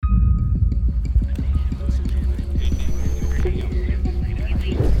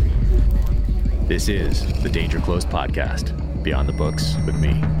This is the Danger Close podcast, Beyond the Books with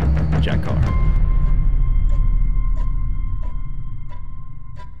me, Jack Carr.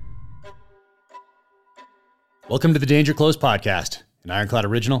 Welcome to the Danger Close podcast, an Ironclad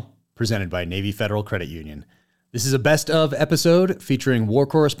original presented by Navy Federal Credit Union. This is a best of episode featuring war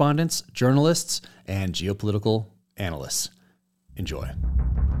correspondents, journalists, and geopolitical analysts. Enjoy.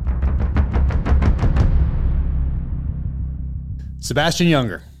 Sebastian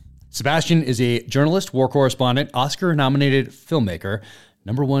Junger. Sebastian is a journalist, war correspondent, Oscar-nominated filmmaker,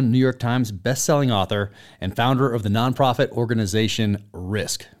 #1 New York Times best-selling author, and founder of the nonprofit organization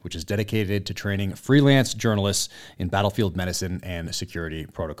RISK, which is dedicated to training freelance journalists in battlefield medicine and security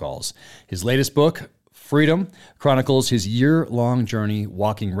protocols. His latest book, Freedom, chronicles his year-long journey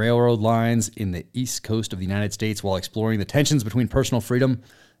walking railroad lines in the East Coast of the United States while exploring the tensions between personal freedom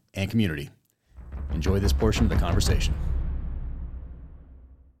and community. Enjoy this portion of the conversation.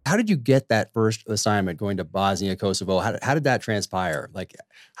 How did you get that first assignment going to Bosnia, Kosovo? How did that transpire? Like,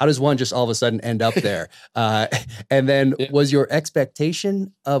 how does one just all of a sudden end up there? And then was your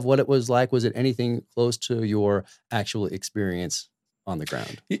expectation of what it was like, was it anything close to your actual experience on the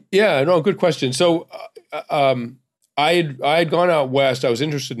ground? Yeah, no, good question. So I had gone out west. I was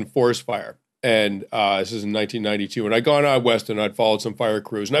interested in forest fire. And this is in 1992. And I'd gone out west and I'd followed some fire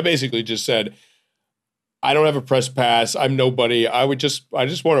crews. And I basically just said, I don't have a press pass. I'm nobody. I just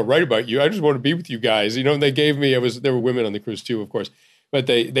want to write about you. I just want to be with you guys. You know, and they gave me, there were women on the cruise too, of course. But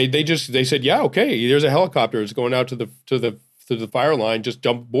they said, yeah, okay, there's a helicopter. It's going out to the fire line, just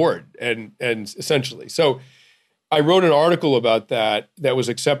jump aboard. And essentially. So I wrote an article about that was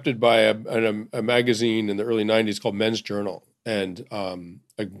accepted by a magazine in the early 90s called Men's Journal. And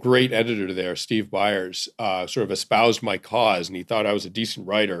a great editor there, Steve Byers, sort of espoused my cause, and he thought I was a decent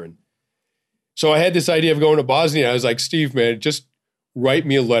writer. And so I had this idea of going to Bosnia. I was like, Steve, man, just write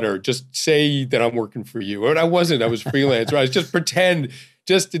me a letter. Just say that I'm working for you. And I wasn't. I was freelance. I was just pretend.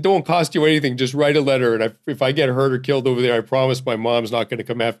 Just it don't cost you anything. Just write a letter. And if I get hurt or killed over there, I promise my mom's not going to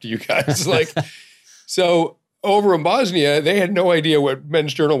come after you guys. So over in Bosnia, they had no idea what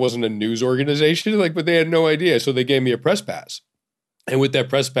Men's Journal wasn't a news organization. But they had no idea. So they gave me a press pass. And with that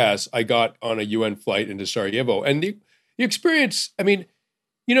press pass, I got on a UN flight into Sarajevo. And the experience, I mean,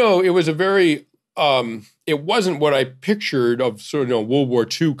 you know, it was a very, it wasn't what I pictured of sort of World War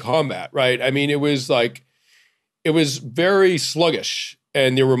II combat, right? I mean, it was very sluggish,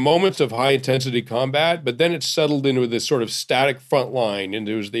 and there were moments of high intensity combat, but then it settled into this sort of static front line, and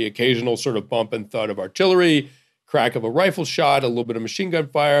there was the occasional sort of bump and thud of artillery, crack of a rifle shot, a little bit of machine gun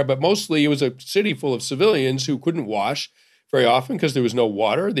fire, but mostly it was a city full of civilians who couldn't wash very often because there was no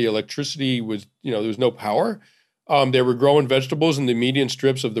water, the electricity was, there was no power. They were growing vegetables in the median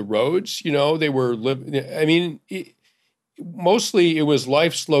strips of the roads. They were mostly it was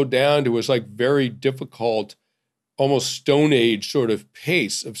life slowed down to a very difficult, almost Stone Age sort of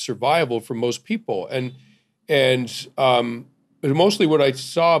pace of survival for most people. And mostly what I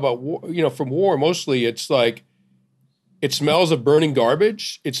saw about war, from war, mostly it's like it smells of burning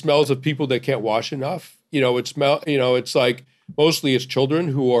garbage. It smells of people that can't wash enough. It's like, mostly it's children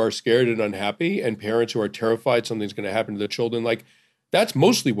who are scared and unhappy and parents who are terrified something's going to happen to their children. That's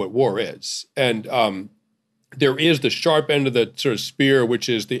mostly what war is. And there is the sharp end of the sort of spear, which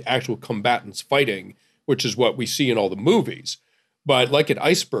is the actual combatants fighting, which is what we see in all the movies. But like an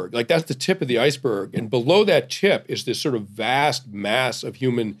iceberg, that's the tip of the iceberg. And below that tip is this sort of vast mass of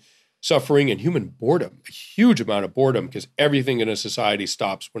human suffering and human boredom, a huge amount of boredom, because everything in a society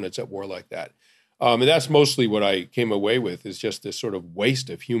stops when it's at war like that. And that's mostly what I came away with, is just this sort of waste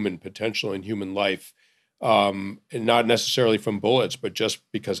of human potential and human life, and not necessarily from bullets, but just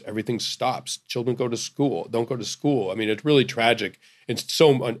because everything stops. Children don't go to school. I mean, it's really tragic. It's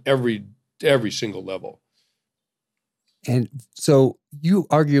so on every single level. And so you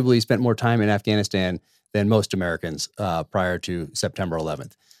arguably spent more time in Afghanistan than most Americans prior to September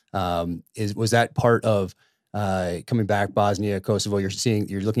 11th. Was that part of coming back, Bosnia, Kosovo?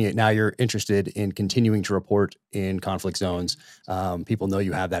 You're looking at now, you're interested in continuing to report in conflict zones. People know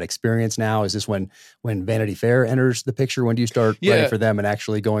you have that experience now. Is this when Vanity Fair enters the picture? When do you start writing for them and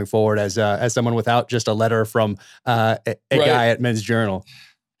actually going forward as someone without just a letter from a guy at Men's Journal?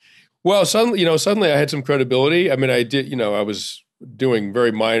 Well, suddenly I had some credibility. I mean, I did, I was doing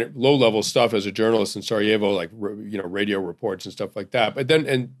very minor, low-level stuff as a journalist in Sarajevo, radio reports and stuff like that. But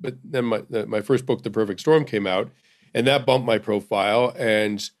then my first book, The Perfect Storm, came out, and that bumped my profile.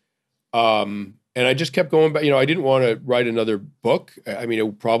 And I just kept going back. I didn't want to write another book. I mean,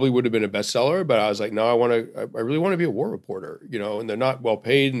 it probably would have been a bestseller, but I was like, no, I really want to be a war reporter. And they're not well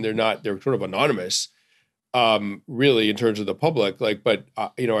paid, and they're sort of anonymous. really in terms of the public. Like, but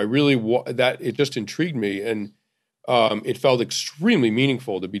you know, I really that it just intrigued me, and it felt extremely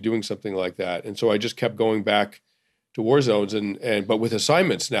meaningful to be doing something like that. And so I just kept going back to war zones, and but with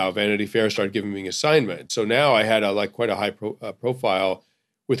assignments now. Vanity Fair started giving me assignments, so now I had quite a high profile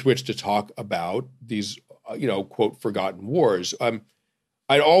with which to talk about these, you know, quote, forgotten wars.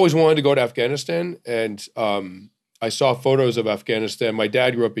 I'd always wanted to go to Afghanistan, and I saw photos of Afghanistan. My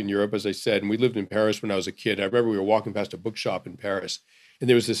dad grew up in Europe, as I said, and we lived in Paris when I was a kid. I remember we were walking past a bookshop in Paris, and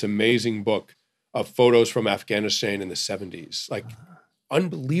there was this amazing book of photos from Afghanistan in the 70s, like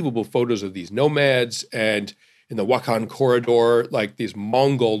unbelievable photos of these nomads and in the Wakhan corridor, like these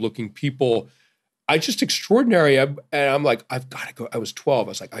Mongol-looking people. Just extraordinary. And I'm like, I've got to go. I was 12. I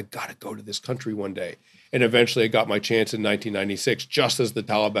was like, I got to go to this country one day. And eventually I got my chance in 1996, just as the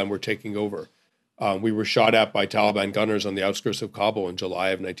Taliban were taking over. We were shot at by Taliban gunners on the outskirts of Kabul in July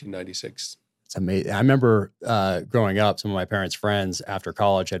of 1996. It's amazing. I remember growing up, some of my parents' friends after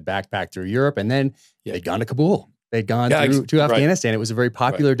college had backpacked through Europe, and then they'd gone to Kabul. They'd gone through to Afghanistan. Right. It was a very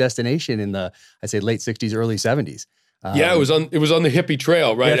popular destination in the, I'd say, late 60s, early 70s. It was on the hippie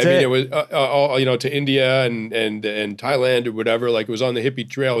trail, right? I mean, it was all, you know, to India and Thailand or whatever. Like, it was on the hippie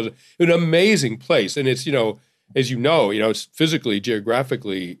trail. It was an amazing place, and it's, you know, as you know, it's physically,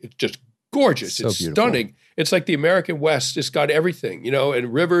 geographically, it's just gorgeous. So it's beautiful. Stunning. It's like the American West. It's got everything, you know,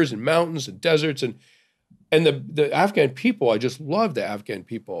 and rivers and mountains and deserts and the Afghan people. I just love the Afghan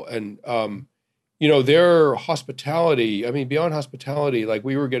people, and you know, their hospitality. I mean, beyond hospitality, like,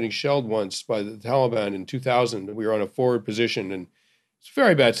 we were getting shelled once by the Taliban in 2000. We were on a forward position, and it's a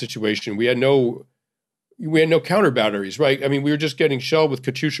very bad situation. We had no counter batteries, right? I mean, we were just getting shelled with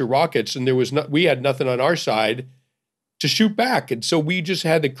Katyusha rockets, and we had nothing on our side to shoot back, and so we just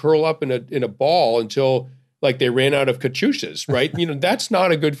had to curl up in a ball until, like, they ran out of Katyushas, right? You know, that's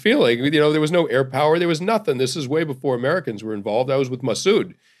not a good feeling. You know, there was no air power, there was nothing. This is way before Americans were involved. I was with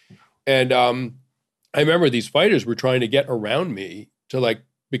Massoud, and I remember these fighters were trying to get around me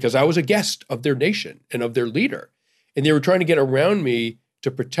because I was a guest of their nation and of their leader. And they were trying to get around me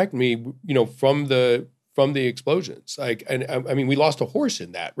to protect me, you know, from the explosions. And I mean, we lost a horse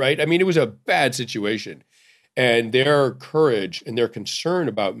in that, right? I mean, it was a bad situation. And their courage and their concern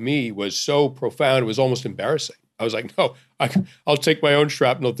about me was so profound, it was almost embarrassing. I was like, no, I'll take my own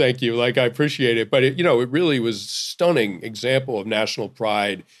shrapnel, thank you. Like, I appreciate it. But, it really was a stunning example of national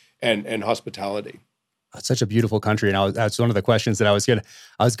pride and hospitality. It's such a beautiful country, and that's one of the questions that I was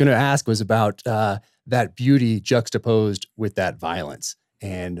gonna ask was about that beauty juxtaposed with that violence.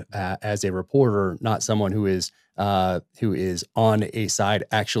 And as a reporter, not someone who is on a side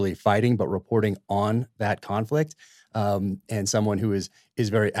actually fighting, but reporting on that conflict, and someone who is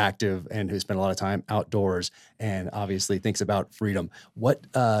very active and who spent a lot of time outdoors and obviously thinks about freedom. What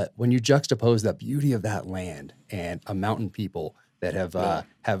when you juxtapose the beauty of that land and a mountain people that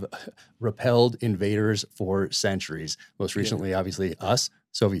have repelled invaders for centuries. Most recently, obviously, us,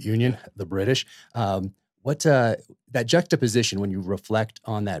 Soviet Union, the British. That juxtaposition, when you reflect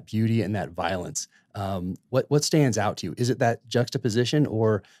on that beauty and that violence, what stands out to you? Is it that juxtaposition,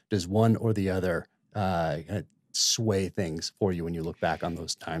 or does one or the other sway things for you when you look back on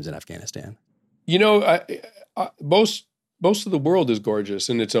those times in Afghanistan? You know, most of the world is gorgeous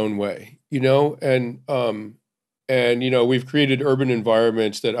in its own way. You know, and, you know, we've created urban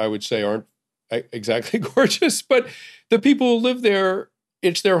environments that I would say aren't exactly gorgeous, but the people who live there,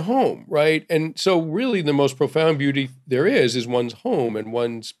 it's their home, right? And so really the most profound beauty there is one's home and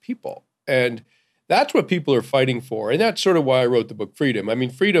one's people. And that's what people are fighting for. And that's sort of why I wrote the book Freedom. I mean,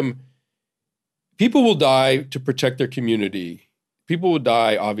 freedom, people will die to protect their community. People will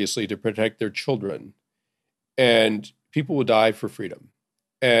die, obviously, to protect their children. And people will die for freedom.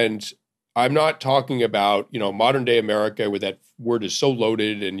 And I'm not talking about, you know, modern day America where that word is so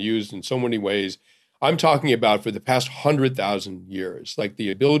loaded and used in so many ways. I'm talking about for the past 100,000 years, like the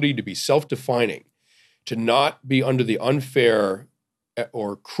ability to be self-defining, to not be under the unfair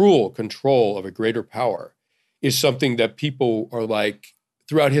or cruel control of a greater power is something that people are like,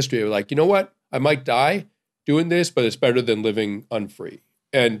 throughout history, are like, you know what? I might die doing this, but it's better than living unfree.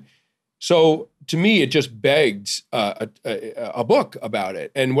 And so to me, it just begged a book about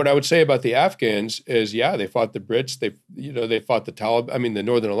it. And what I would say about the Afghans is, yeah, they fought the Brits. They fought the Taliban. I mean, the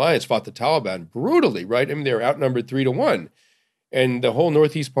Northern Alliance fought the Taliban brutally, right? I mean, they were outnumbered 3-1. And the whole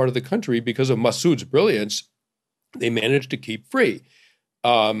northeast part of the country, because of Massoud's brilliance, they managed to keep free.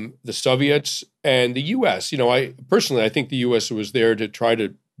 The Soviets and the U.S. You know, I think the U.S. was there to try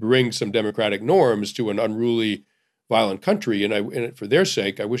to bring some democratic norms to an unruly, violent country, and for their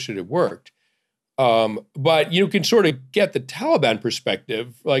sake, I wish it had worked. But you can sort of get the Taliban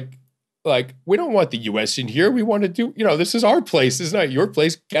perspective. Like, like, we don't want the U.S. in here. We want to do, this is our place. This is not your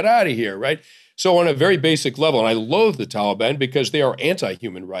place. Get out of here, right? So on a very basic level, and I loathe the Taliban because they are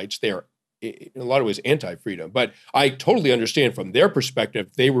anti-human rights. They are, in a lot of ways, anti-freedom. But I totally understand from their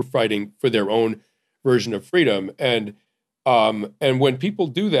perspective, they were fighting for their own version of freedom. And when people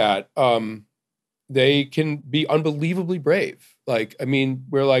do that, they can be unbelievably brave. Like, I mean,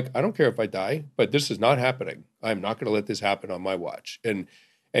 we're like, I don't care if I die, but this is not happening. I'm not going to let this happen on my watch. And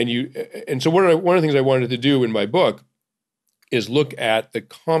so one of the things I wanted to do in my book is look at the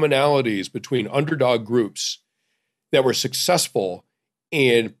commonalities between underdog groups that were successful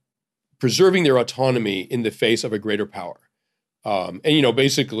in preserving their autonomy in the face of a greater power.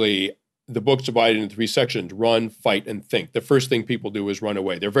 Basically, the book's divided into 3 sections: run, fight, and think. The first thing people do is run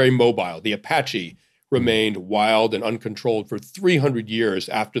away. They're very mobile. The Apache remained wild and uncontrolled for 300 years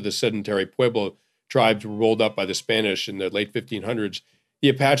after the sedentary Pueblo tribes were rolled up by the Spanish in the late 1500s. The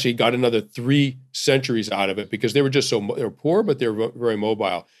Apache got another 3 centuries out of it because they were just they were poor, but they were very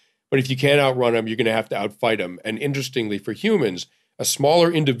mobile. But if you can't outrun them, you're going to have to outfight them. And interestingly, for humans, a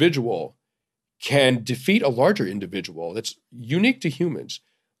smaller individual can defeat a larger individual. That's unique to humans.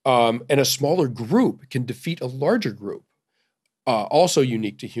 And a smaller group can defeat a larger group, also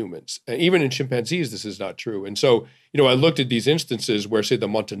unique to humans. Even in chimpanzees, this is not true. And so, I looked at these instances where, say, the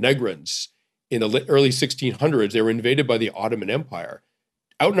Montenegrins in the early 1600s, they were invaded by the Ottoman Empire,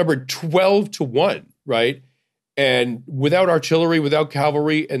 outnumbered 12-1, right? And without artillery, without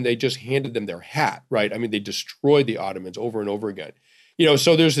cavalry, and they just handed them their hat, right? I mean, they destroyed the Ottomans over and over again.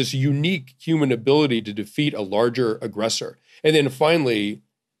 So there's this unique human ability to defeat a larger aggressor. And then finally,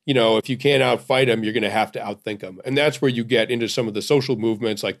 if you can't outfight them, you're going to have to outthink them. And that's where you get into some of the social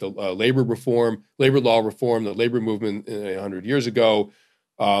movements like the labor law reform, the labor movement 100 years ago,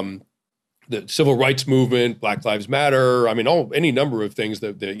 the civil rights movement, Black Lives Matter. I mean, any number of things.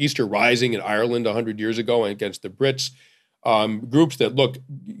 The Easter Rising in Ireland 100 years ago against the Brits. Groups that look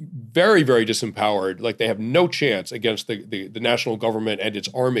very, very disempowered, like they have no chance against the national government and its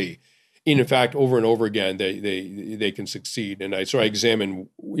army. In fact, over and over again, they can succeed. And I examine,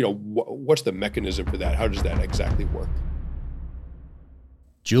 what's the mechanism for that? How does that exactly work?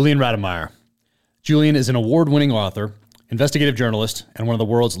 Julian Rademeyer. Julian is an award-winning author, investigative journalist, and one of the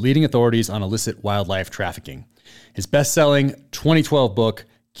world's leading authorities on illicit wildlife trafficking. His best-selling 2012 book,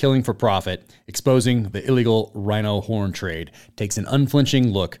 Killing for Profit, Exposing the Illegal Rhino Horn Trade, takes an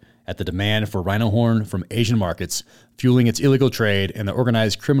unflinching look at the demand for rhino horn from Asian markets, fueling its illegal trade and the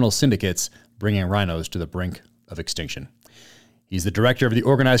organized criminal syndicates bringing rhinos to the brink of extinction. He's the director of the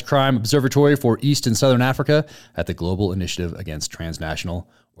Organized Crime Observatory for East and Southern Africa at the Global Initiative Against Transnational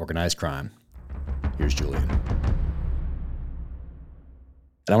Organized Crime. Here's Julian.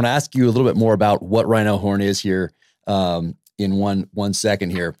 And I want to ask you a little bit more about what rhino horn is here in one second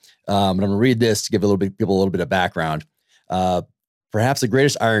here. But I'm going to read this to give people a little bit of background. Perhaps the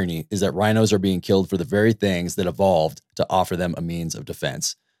greatest irony is that rhinos are being killed for the very things that evolved to offer them a means of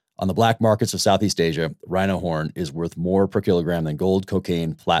defense. On the black markets of Southeast Asia, rhino horn is worth more per kilogram than gold,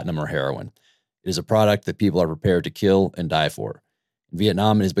 cocaine, platinum, or heroin. It is a product that people are prepared to kill and die for. In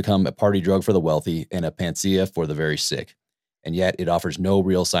Vietnam, it has become a party drug for the wealthy and a panacea for the very sick. And yet it offers no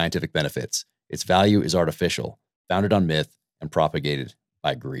real scientific benefits. Its value is artificial, founded on myth, and propagated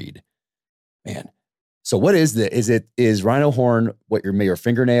by greed. Man. So what is is rhino horn what your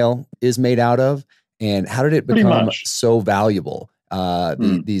fingernail is made out of? And how did it become so valuable?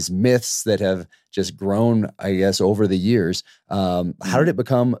 These myths that have just grown, I guess, over the years. How did it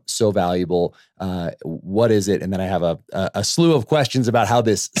become so valuable? What is it? And then I have a slew of questions about how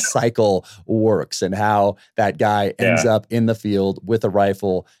this cycle works and how that guy ends up in the field with a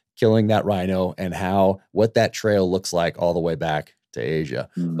rifle, killing that rhino, and what that trail looks like all the way back to Asia.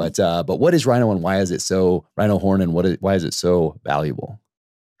 But what is rhino and why is it so rhino horn and why is it so valuable?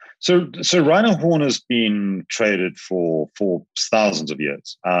 So rhino horn has been traded for thousands of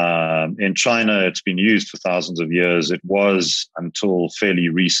years. In China, it's been used for thousands of years. It was until fairly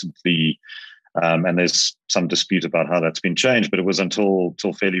recently, and there's some dispute about how that's been changed, but it was until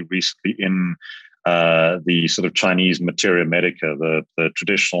fairly recently in the sort of Chinese materia medica, the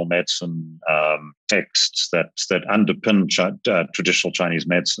traditional medicine texts that underpin traditional Chinese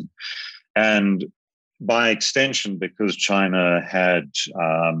medicine. And by extension, because China had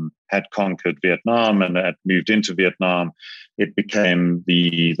conquered Vietnam and had moved into Vietnam, it became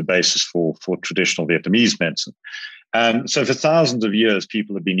the basis for traditional Vietnamese medicine. And so for thousands of years,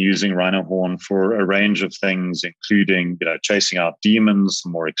 people have been using rhino horn for a range of things, including chasing out demons,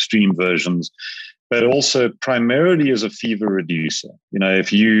 more extreme versions, but also primarily as a fever reducer.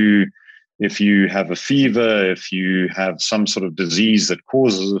 if you have a fever, if you have some sort of disease that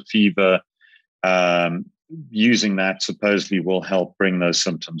causes a fever, using that supposedly will help bring those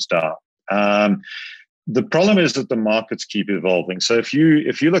symptoms down. The problem is that the markets keep evolving. So if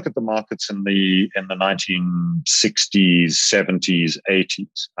you look at the markets in the 1960s, 70s,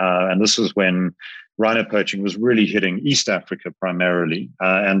 80s, and this was when rhino poaching was really hitting East Africa primarily,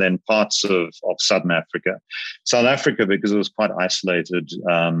 and then parts of Southern Africa. South Africa, because it was quite isolated,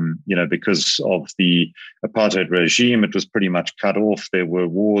 because of the apartheid regime, it was pretty much cut off. There were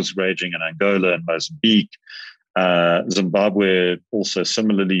wars raging in Angola and Mozambique. Zimbabwe also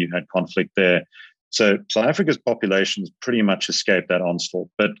similarly, you had conflict there. So South Africa's populations pretty much escaped that onslaught.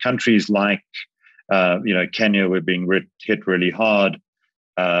 But countries like, Kenya were being hit really hard.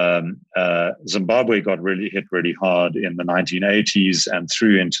 Zimbabwe got hit really hard in the 1980s and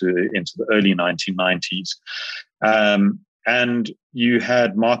through into the early 1990s. And you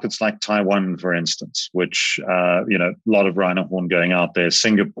had markets like Taiwan, for instance, which, a lot of rhino horn going out there,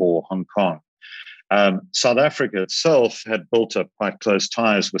 Singapore, Hong Kong. South Africa itself had built up quite close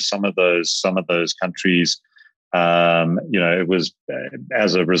ties with some of those countries. It was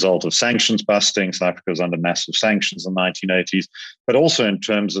as a result of sanctions busting. South Africa was under massive sanctions in the 1980s, but also in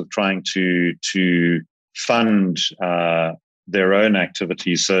terms of trying to fund their own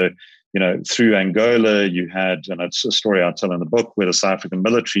activities. So, through Angola, you had, and it's a story I tell in the book, where the South African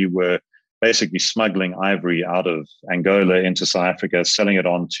military were basically smuggling ivory out of Angola into South Africa, selling it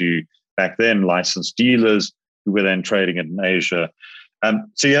on to, back then, licensed dealers who were then trading it in Asia.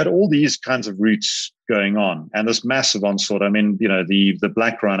 So you had all these kinds of routes going on, and this massive onslaught. I mean, the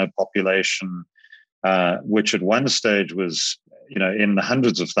black rhino population, which at one stage was, in the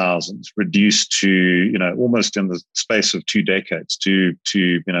hundreds of thousands, reduced to, almost in the space of 2 decades to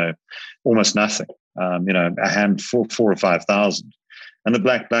almost nothing. A handful, 4,000 or 5,000. And the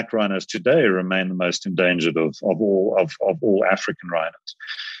black rhinos today remain the most endangered of all African rhinos.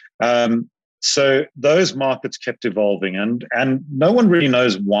 So those markets kept evolving, and no one really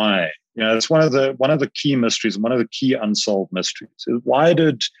knows why. It's one of the key mysteries, and one of the key unsolved mysteries. Why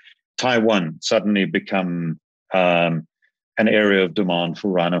did Taiwan suddenly become an area of demand for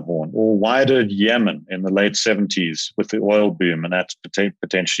rhino horn? Or why did Yemen in the late 70s with the oil boom, and that's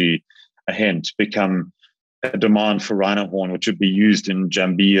potentially a hint, become a demand for rhino horn, which would be used in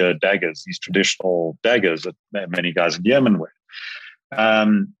Jambiya daggers, these traditional daggers that many guys in Yemen wear?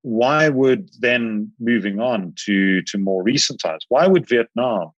 Why would then, moving on to more recent times, why would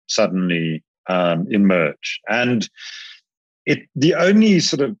Vietnam suddenly emerge? And the only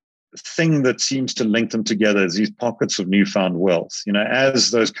sort of thing that seems to link them together is these pockets of newfound wealth.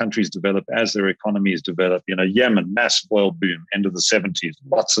 As those countries develop, as their economies develop, Yemen, massive oil boom, end of the 70s,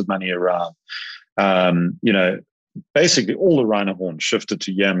 lots of money around. Basically all the rhino horn shifted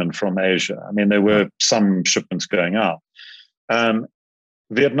to Yemen from Asia. I mean, there were some shipments going out.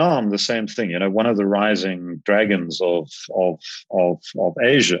 Vietnam, the same thing, one of the rising dragons of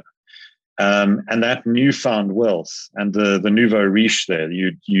Asia. And that newfound wealth and the nouveau riche there,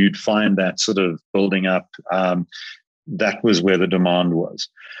 you'd find that sort of building up. That was where the demand was.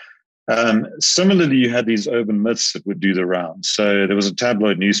 Similarly, you had these urban myths that would do the rounds. So there was a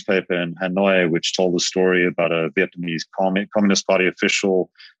tabloid newspaper in Hanoi which told a story about a Vietnamese Communist Party official.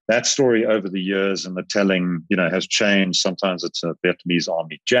 That story over the years and the telling, has changed. Sometimes it's a Vietnamese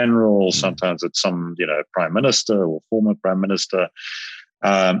army general. Sometimes it's some, prime minister or former prime minister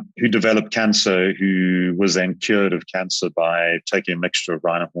who developed cancer, who was then cured of cancer by taking a mixture of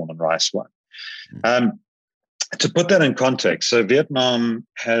rhino horn and rice wine. To put that in context, so Vietnam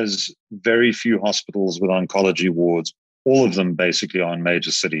has very few hospitals with oncology wards. All of them basically are in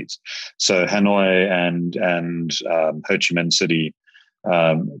major cities. So Hanoi and Ho Chi Minh City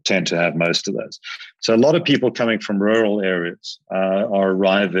tend to have most of those. So a lot of people coming from rural areas are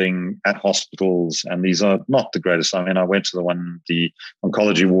arriving at hospitals, and these are not the greatest. I mean, I went to the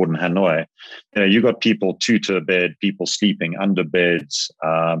oncology ward in Hanoi. You got people 2 to a bed, people sleeping under beds,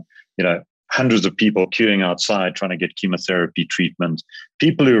 hundreds of people queuing outside trying to get chemotherapy treatment,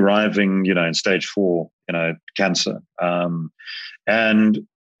 people who are arriving, in stage 4, cancer. And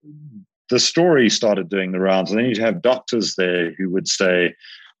the story started doing the rounds. And then you'd have doctors there who would say,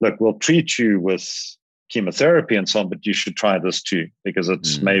 look, we'll treat you with chemotherapy and so on, but you should try this too, because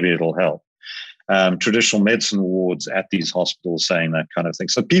maybe it'll help. Traditional medicine wards at these hospitals saying that kind of thing.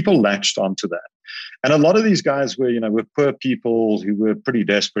 So people latched onto that. And a lot of these guys were poor people who were pretty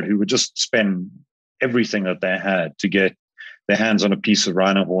desperate, who would just spend everything that they had to get their hands on a piece of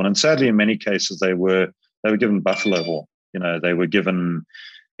rhino horn. And sadly, in many cases, they were given buffalo horn. They were given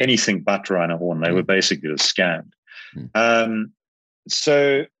anything but rhino horn. They were basically just scammed.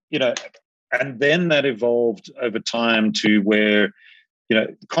 So, And then that evolved over time to where,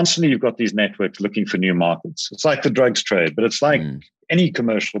 constantly you've got these networks looking for new markets. It's like the drugs trade, but it's like any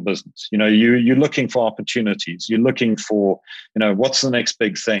commercial business. You're looking for opportunities. You're looking for, what's the next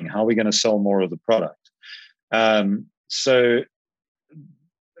big thing? How are we going to sell more of the product? So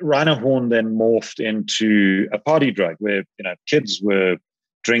Rhino Horn then morphed into a party drug where, kids were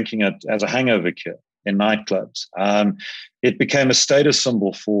drinking it as a hangover cure in nightclubs. It became a status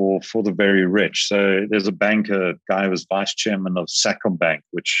symbol for the very rich. So there's a banker, guy who was vice chairman of Sacombank,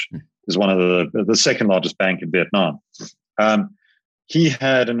 which is one of the second largest bank in Vietnam. He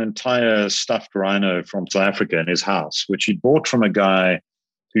had an entire stuffed rhino from South Africa in his house, which he bought from a guy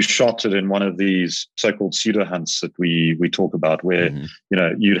who shot it in one of these so-called pseudo hunts that we talk about, where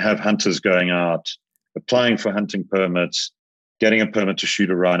you'd have hunters going out, applying for hunting permits, getting a permit to shoot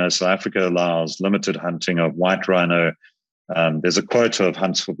a rhino. South Africa allows limited hunting of white rhino. There's a quota of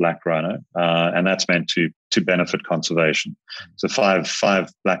hunts for black rhino, and that's meant to benefit conservation. So five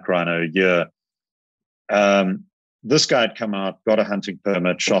black rhino a year. This guy had come out, got a hunting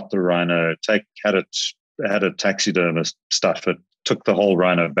permit, shot the rhino, had a taxidermist stuff it, took the whole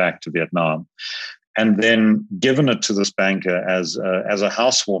rhino back to Vietnam, and then given it to this banker as a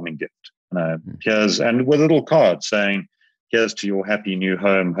housewarming gift. And with a little card saying, "Here's to your happy new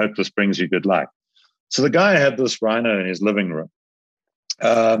home. Hope this brings you good luck." So the guy had this rhino in his living room.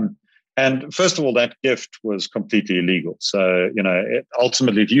 And first of all, that gift was completely illegal. So,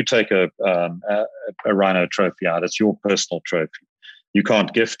 ultimately, if you take a rhino trophy out, it's your personal trophy. You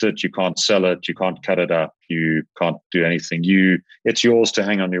can't gift it, you can't sell it, you can't cut it up, you can't do anything. It's yours to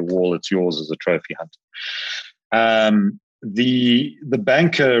hang on your wall. It's yours as a trophy hunter. The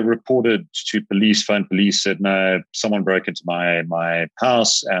banker reported to police, phone police, said, "No, someone broke into my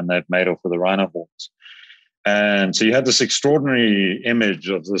house and they've made off with the rhino horns." And so you had this extraordinary image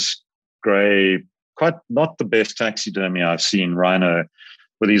of this gray, quite not the best taxidermy I've seen rhino,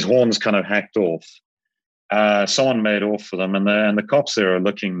 with these horns kind of hacked off. Someone made off for them, and the cops there are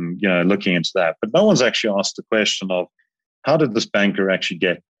looking into that. But no one's actually asked the question of how did this banker actually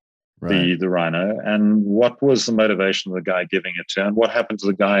get the rhino, and what was the motivation of the guy giving it to, and what happened to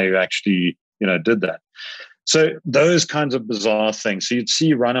the guy who actually did that. So those kinds of bizarre things. So you'd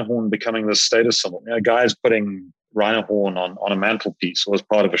see rhino horn becoming this status symbol. Guys putting rhino horn on a mantelpiece or as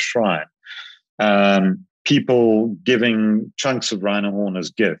part of a shrine. People giving chunks of rhino horn as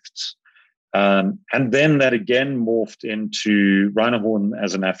gifts. And then that again morphed into rhino horn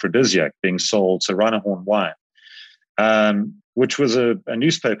as an aphrodisiac being sold. So rhino horn wine, which was a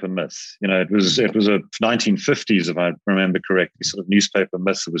newspaper myth. It was a 1950s, if I remember correctly, sort of newspaper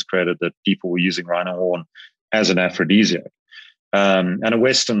myth that was created that people were using rhino horn as an aphrodisiac, and a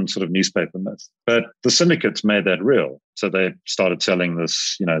Western sort of newspaper myth. But the syndicates made that real, so they started selling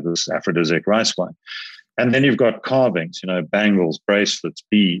this, this aphrodisiac rice wine. And then you've got carvings, bangles, bracelets,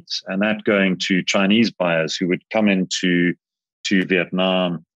 beads, and that going to Chinese buyers who would come into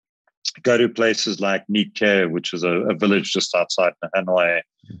Vietnam, go to places like Net Care, which is a village just outside Hanoi,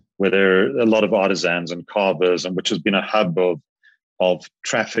 where there are a lot of artisans and carvers, and which has been a hub of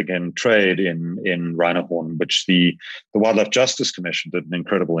traffic and trade in rhino horn, which the Wildlife Justice Commission did an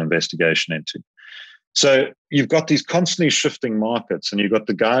incredible investigation into. So you've got these constantly shifting markets, and you've got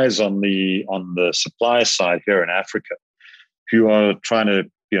the guys on the supply side here in Africa who are trying to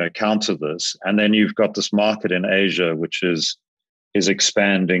counter this, and then you've got this market in Asia which is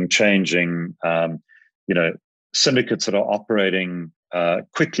expanding, changing. Syndicates that are operating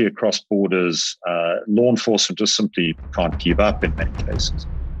quickly across borders. Law enforcement just simply can't keep up in many cases.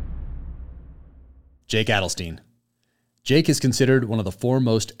 Jake Adelstein. Jake is considered one of the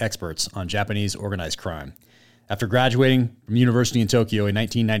foremost experts on Japanese organized crime. After graduating from university in Tokyo in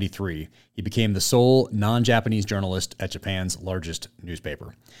 1993, he became the sole non-Japanese journalist at Japan's largest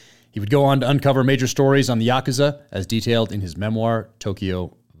newspaper. He would go on to uncover major stories on the Yakuza, as detailed in his memoir,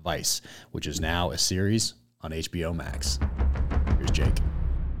 Tokyo Vice, which is now a series on HBO Max. Here's Jake.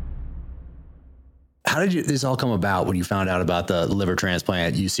 How did this all come about when you found out about the liver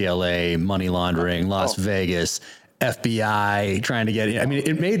transplant, UCLA, money laundering, Las Vegas, FBI trying to get in? I mean,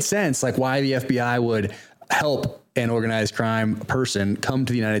 it made sense, like why the FBI would help an organized crime person come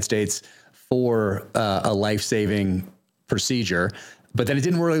to the United States for a life-saving procedure. But then it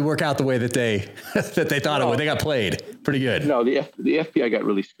didn't really work out the way that they thought it would. They got played pretty good. No, the FBI got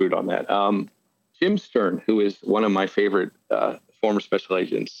really screwed on that. Jim Stern, who is one of my favorite former special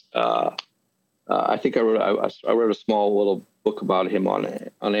agents, I think I wrote a small little book about him on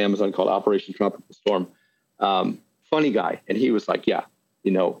Amazon called Operation Tropical Storm. Funny guy, and he was like, "Yeah,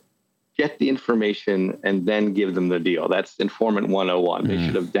 get get the information and then give them the deal. That's informant 101. They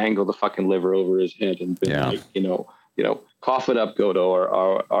should have dangled the fucking liver over his head and been like, cough it up,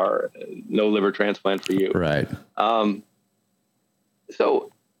 Godo, or no liver transplant for you. Right.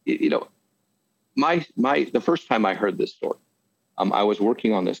 So, the first time I heard this story, I was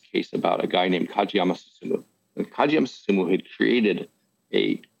working on this case about a guy named Kajiyama Susumu. And Kajiyama Susumu had created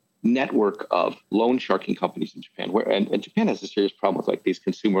a network of loan sharking companies in Japan, and Japan has a serious problem with like these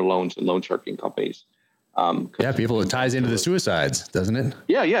consumer loans and loan sharking companies. It ties into the suicides, doesn't it?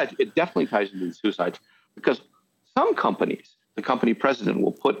 Yeah, it definitely ties into the suicides, because some companies, the company president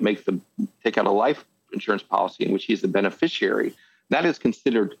will take out a life insurance policy in which he's the beneficiary. That is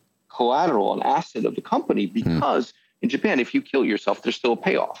considered collateral, an asset of the company, because in Japan, if you kill yourself, there's still a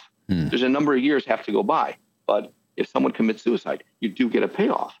payoff. There's a number of years have to go by, but if someone commits suicide, you do get a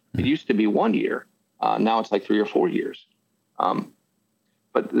payoff. It used to be 1 year. Now it's like 3 or 4 years.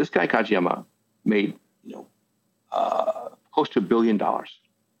 But this guy Kajiyama made, close to $1 billion.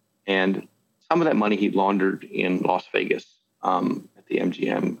 And some of that money he laundered in Las Vegas at the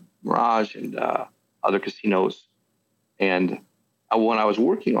MGM Mirage and other casinos. And when I was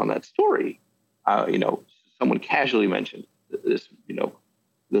working on that story, someone casually mentioned this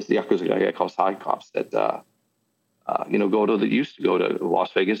Yakuza guy called Cyclops that, Godo that used to go to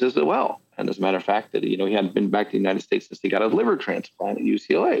Las Vegas as well. And as a matter of fact, that, he hadn't been back to the United States since he got a liver transplant at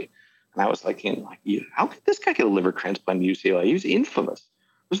UCLA. And I was like, how could this guy get a liver transplant at UCLA? He was infamous.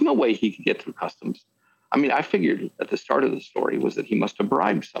 There's no way he could get through customs. I mean, I figured at the start of the story was that he must have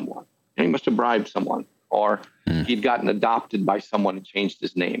bribed someone. Or he'd gotten adopted by someone and changed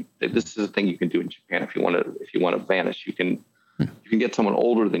his name. This is a thing you can do in Japan if you want to vanish. You can get someone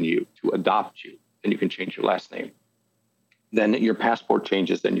older than you to adopt you, and you can change your last name. Then your passport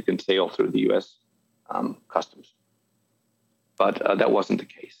changes, then you can sail through the U.S. Customs. But that wasn't the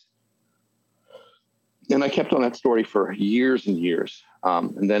case. And I kept on that story for years and years.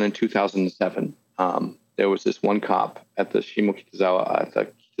 And then in 2007, there was this one cop at the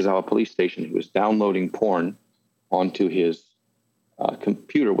Kitazawa police station who was downloading porn onto his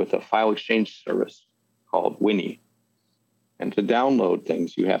computer with a file exchange service called Winnie. And to download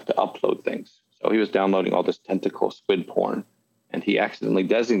things, you have to upload things. So he was downloading all this tentacle squid porn, and he accidentally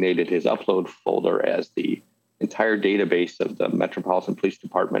designated his upload folder as the entire database of the Metropolitan Police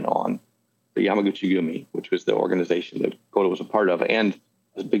Department on the Yamaguchi-gumi, which was the organization that Godo was a part of, and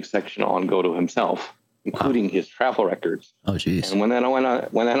a big section on Godo himself, including his travel records. Oh, geez. And when that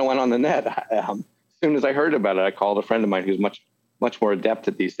went on the net, as soon as I heard about it, I called a friend of mine who's much more adept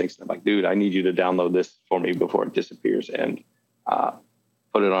at these things. And I'm like, dude, I need you to download this for me before it disappears and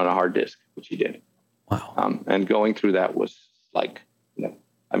put it on a hard disk, which he did. Wow. And going through that was like,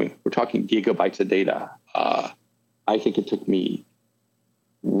 we're talking gigabytes of data. I think it took me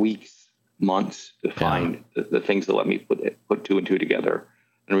weeks, months to find the things that let me put two and two together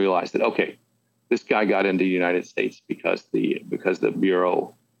and realize that, okay, this guy got into the United States because the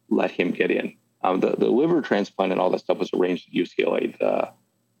Bureau let him get in. The liver transplant and all that stuff was arranged at UCLA.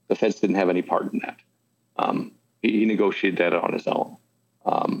 The feds didn't have any part in that. He negotiated that on his own.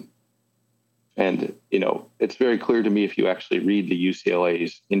 And it's very clear to me if you actually read the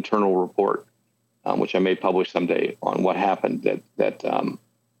UCLA's internal report, which I may publish someday, on what happened, that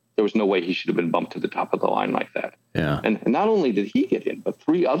there was no way he should have been bumped to the top of the line like that. Yeah. And not only did he get in, but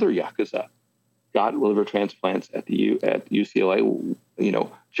 3 other Yakuza got liver transplants at UCLA,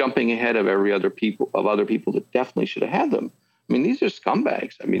 jumping ahead of other people that definitely should have had them. I mean, these are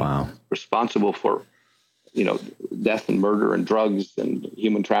scumbags. I mean, responsible for, death and murder and drugs and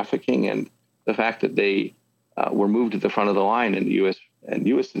human trafficking. And the fact that they were moved to the front of the line and U.S.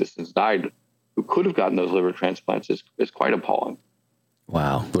 citizens died who could have gotten those liver transplants is quite appalling.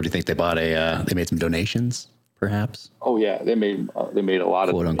 Wow. What do you think? They made some donations, perhaps? Oh yeah. They made a lot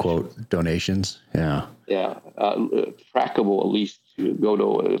of quote unquote donations. Yeah. Yeah. Trackable, at least to go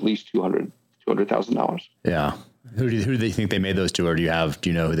to at least $200,000. Yeah. Who do they think they made those to? Or do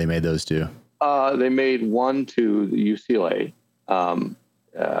you know who they made those to? They made one to the UCLA. And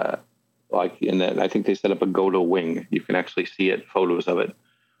then I think they set up a Godo wing. You can actually see it, photos of it.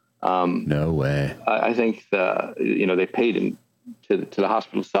 No way. I think they paid to the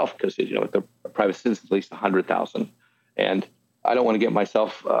hospital itself because the private citizens at least $100,000, and I don't want to get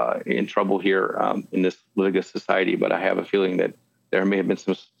myself in trouble here in this litigious society, but I have a feeling that there may have been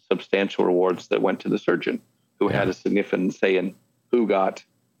some substantial rewards that went to the surgeon who had a significant say in who got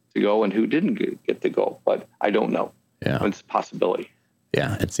to go and who didn't get to go. But I don't know. Yeah, it's a possibility.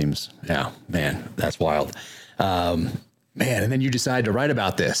 Yeah, it seems. Yeah, man, that's wild. Man, and then you decide to write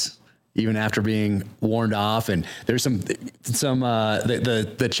about this. even after being warned off. And there's some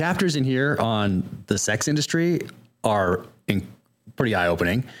the chapters in here on the sex industry are pretty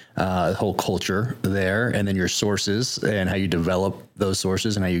eye-opening, the whole culture there, and then your sources and how you develop those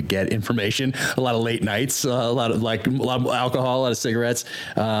sources and how you get information. A lot of late nights, a lot of alcohol, a lot of cigarettes.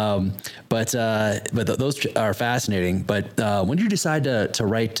 But those are fascinating. But when did you decide to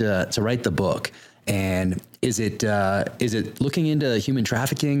write the book? And is it looking into human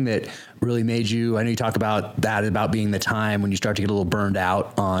trafficking that really made you? I know you talk about that, about being the time when you start to get a little burned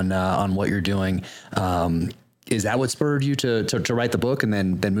out on what you're doing. Is that what spurred you to write the book and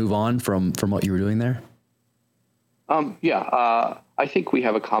then move on from what you were doing there? I think we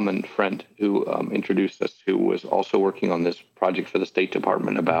have a common friend who introduced us, who was also working on this project for the State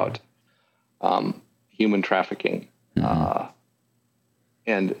Department about human trafficking. Mm-hmm.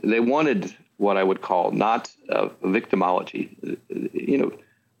 And they wanted what I would call not victimology.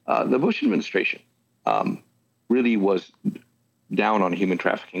 The Bush administration really was down on human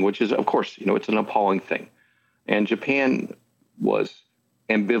trafficking, which is, of course, it's an appalling thing. And Japan was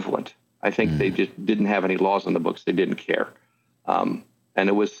ambivalent. I think they just didn't have any laws on the books. They didn't care. And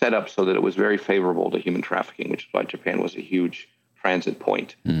it was set up so that it was very favorable to human trafficking, which is why Japan was a huge transit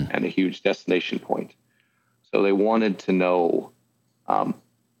point and a huge destination point. So they wanted to know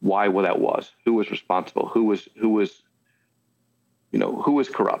why that was, who was responsible, who was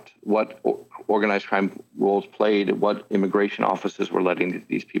corrupt, what organized crime roles played, what immigration offices were letting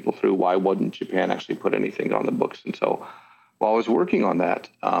these people through, why wouldn't Japan actually put anything on the books? And so while I was working on that,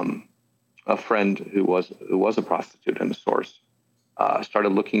 a friend who was a prostitute and a source started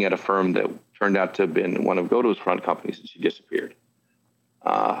looking at a firm that turned out to have been one of Goto's front companies, and she disappeared.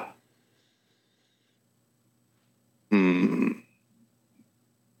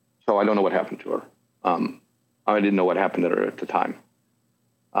 So I don't know what happened to her. I didn't know what happened to her at the time.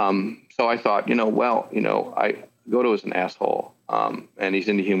 So I thought, Goto is an asshole, and he's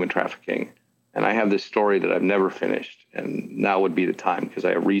into human trafficking. And I have this story that I've never finished, and now would be the time because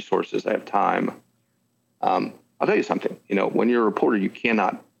I have resources, I have time. I'll tell you something, when you're a reporter, you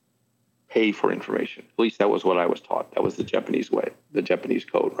cannot pay for information. At least that was what I was taught. That was the Japanese way, the Japanese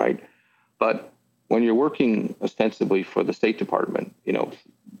code, right? But when you're working ostensibly for the State Department,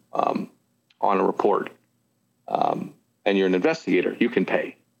 on a report, and you're an investigator, you can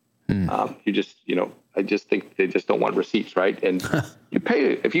pay. You just, I just think they just don't want receipts, right? And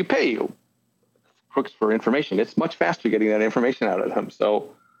if you pay crooks for information, it's much faster getting that information out of them.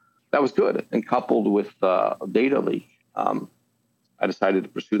 So that was good. And coupled with a data leak, I decided to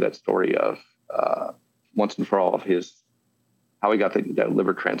pursue that story of once and for all of how he got that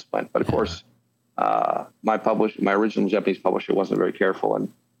liver transplant. But of course, my original Japanese publisher wasn't very careful,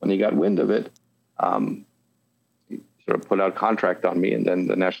 and when he got wind of it, he sort of put out a contract on me, and then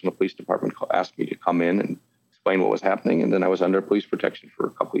the National Police Department asked me to come in and explain what was happening, and then I was under police protection for a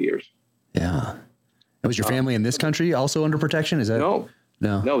couple of years. Yeah. And was your family in this country also under protection? Is that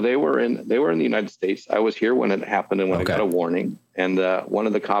No, they were in the United States. I was here when it happened and when I got a warning. And one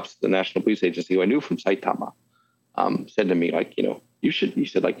of the cops at the National Police Agency, who I knew from Saitama, said to me,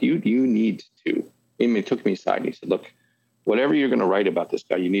 you need to. He took me aside and he said, look, whatever you're going to write about this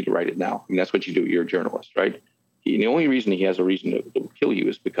guy, you need to write it now. I mean, that's what you do. You're a journalist, right? The only reason he has a reason to kill you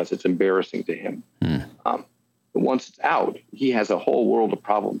is because it's embarrassing to him. But once it's out, he has a whole world of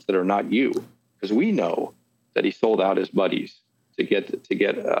problems that are not you, because we know that he sold out his buddies to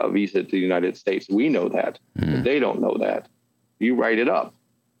get a visa to the United States. We know that, but they don't know that. You write it up.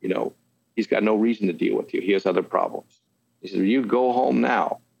 He's got no reason to deal with you. He has other problems. He said, you go home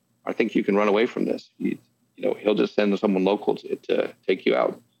now. I think you can run away from this. He'll just send someone local to take you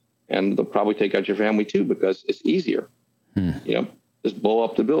out, and they'll probably take out your family too, because it's easier. Just blow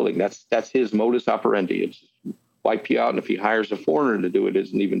up the building. That's his modus operandi. It's just wipe you out. And if he hires a foreigner to do it,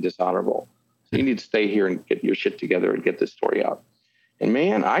 isn't even dishonorable. So you need to stay here and get your shit together and get this story out. And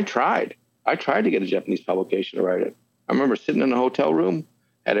man, I tried to get a Japanese publication to write it. I remember sitting in a hotel room,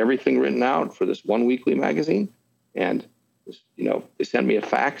 had everything written out for this one weekly magazine, and they sent me a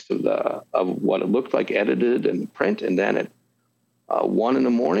fax of what it looked like edited and print, and then at 1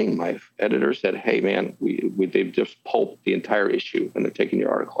 a.m, my editor said, "Hey man, they've just pulped the entire issue and they're taking your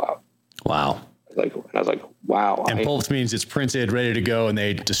article out." Wow. I was like, wow. And pulped means it's printed, ready to go, and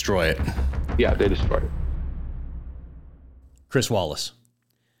they destroy it. Yeah, they destroy it. Chris Wallace.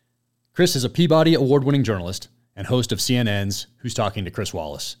 Chris is a Peabody Award-winning journalist and host of CNN's Who's Talking to Chris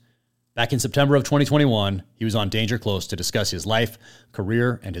Wallace. Back in September of 2021, he was on Danger Close to discuss his life,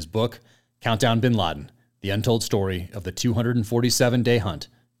 career, and his book, Countdown Bin Laden, the untold story of the 247-day hunt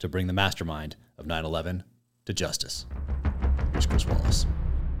to bring the mastermind of 9/11 to justice. Here's Chris Wallace.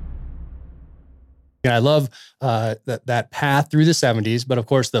 I love that path through the 70s, but of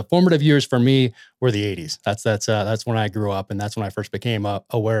course, the formative years for me were the 80s. That's when I grew up, and that's when I first became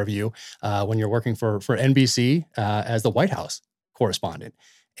aware of you when you're working for NBC as the White House correspondent.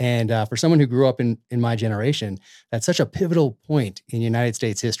 And for someone who grew up in my generation, that's such a pivotal point in United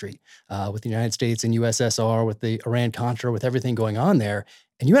States history, with the United States and USSR, with the Iran-Contra, with everything going on there.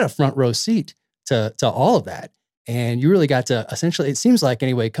 And you had a front row seat to all of that. And you really got to essentially, it seems like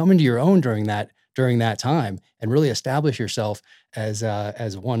anyway, come into your own during that time and really establish yourself as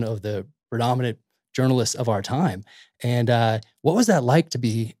one of the predominant journalists of our time. And what was that like to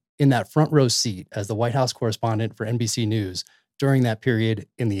be in that front row seat as the White House correspondent for NBC News during that period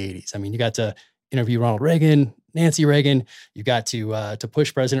in the 80s? I mean, you got to interview Ronald Reagan, Nancy Reagan. You got to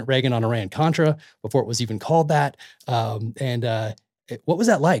push President Reagan on Iran-Contra before it was even called that. What was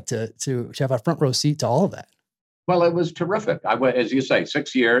that like to have a front row seat to all of that? Well, it was terrific. As you say,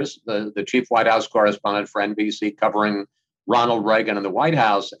 6 years, the chief White House correspondent for NBC covering Ronald Reagan in the White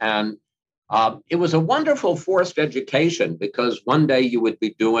House. And it was a wonderful forced education because one day you would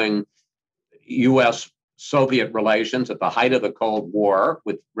be doing U.S.-Soviet relations at the height of the Cold War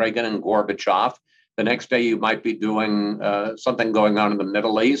with Reagan and Gorbachev. The next day you might be doing something going on in the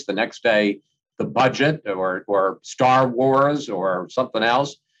Middle East. The next day, the budget or Star Wars or something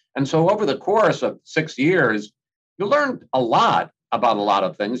else. And so over the course of 6 years, you learned a lot about a lot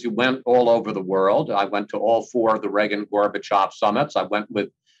of things. You went all over the world. I went to all 4 of the Reagan-Gorbachev summits. I went with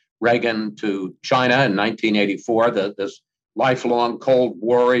Reagan to China in 1984, this lifelong Cold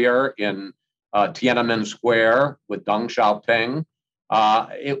Warrior in Tiananmen Square with Deng Xiaoping.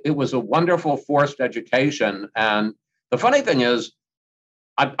 It was a wonderful forced education. And the funny thing is,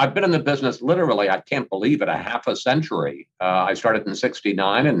 I've been in the business literally, I can't believe it, a half a century. I started in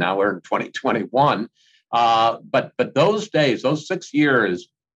 1969 and now we're in 2021. But those days, those 6 years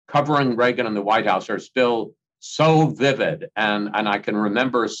covering Reagan in the White House are still so vivid. And I can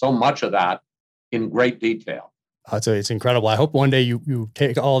remember so much of that in great detail. So it's incredible. I hope one day you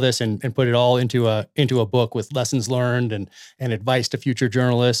take all this and put it all into a book with lessons learned and advice to future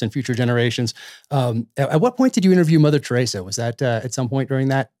journalists and future generations. At what point did you interview Mother Teresa? Was that at some point during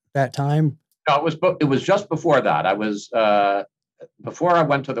that time? No, it was just before that. I was before I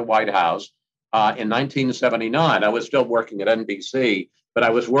went to the White House in 1979. I was still working at NBC, but I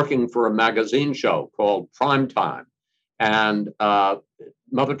was working for a magazine show called Primetime, and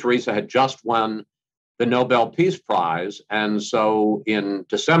Mother Teresa had just won the Nobel Peace Prize. And so in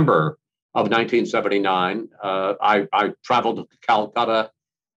December of 1979, I traveled to Calcutta,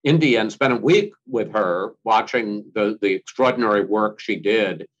 India, and spent a week with her watching the extraordinary work she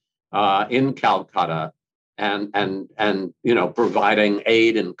did in Calcutta and providing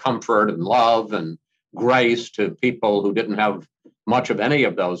aid and comfort and love and grace to people who didn't have much of any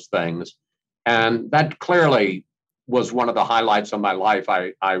of those things. And that clearly was one of the highlights of my life.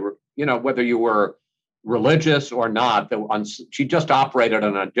 I whether you were religious or not, she just operated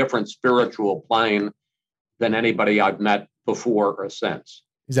on a different spiritual plane than anybody I've met before or since.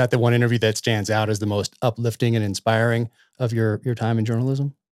 Is that the one interview that stands out as the most uplifting and inspiring of your time in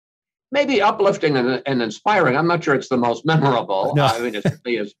journalism? Maybe uplifting and inspiring. I'm not sure it's the most memorable. No. I mean,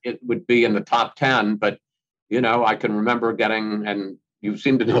 it would be in the top 10, but, I can remember getting, and you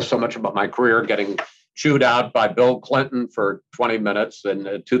seem to know so much about my career, getting chewed out by Bill Clinton for 20 minutes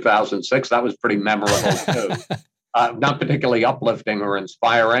in 2006. That was pretty memorable too. Not particularly uplifting or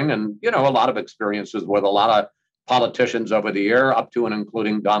inspiring. And, a lot of experiences with a lot of politicians over the year, up to and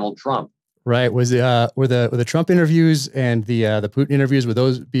including Donald Trump. Right. Were the Trump interviews and the Putin interviews, would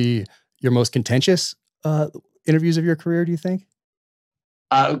those be your most contentious interviews of your career, do you think?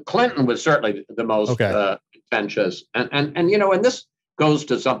 Clinton was certainly the most contentious. And this goes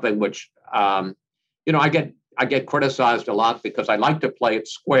to something which, I get criticized a lot because I like to play it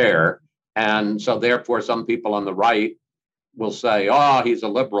square. And so therefore, some people on the right will say, oh, he's a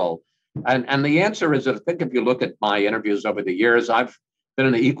liberal. And the answer is, I think if you look at my interviews over the years, I've been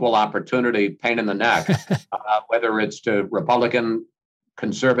an equal opportunity pain in the neck, whether it's to Republican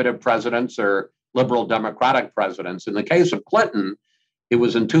conservative presidents or liberal Democratic presidents. In the case of Clinton, it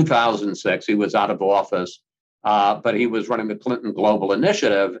was in 2006. He was out of office, but he was running the Clinton Global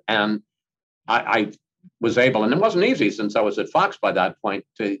Initiative. And I was able, and it wasn't easy since I was at Fox by that point,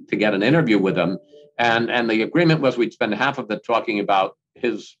 to get an interview with him. And the agreement was we'd spend half of it talking about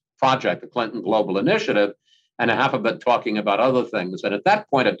his project, the Clinton Global Initiative, and half of it talking about other things. And at that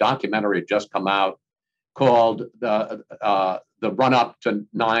point, a documentary had just come out called the Run-Up to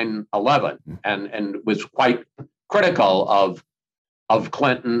 9/11, and was quite critical of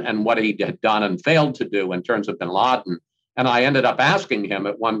Clinton and what he had done and failed to do in terms of bin Laden. And I ended up asking him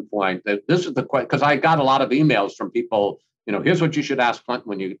at one point that this is the question, because I got a lot of emails from people, here's what you should ask Clinton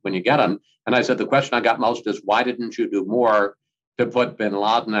when you get him. And I said, the question I got most is, why didn't you do more to put bin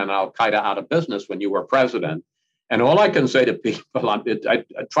Laden and Al-Qaeda out of business when you were president? And all I can say to people, I'm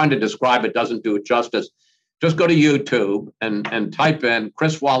trying to describe it doesn't do it justice. Just go to YouTube and type in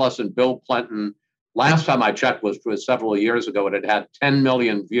Chris Wallace and Bill Clinton. Last time I checked was several years ago, and it had 10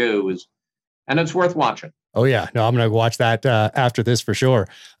 million views, and it's worth watching. Oh yeah, no, I'm going to watch that after this for sure.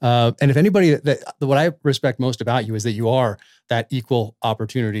 And if anybody, what I respect most about you is that you are that equal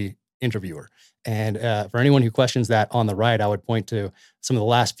opportunity interviewer. And for anyone who questions that on the right, I would point to some of the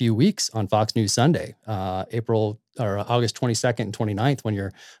last few weeks on Fox News Sunday, August 22nd and 29th, when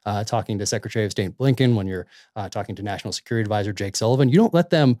you're talking to Secretary of State Blinken, when you're talking to National Security Advisor Jake Sullivan. You don't let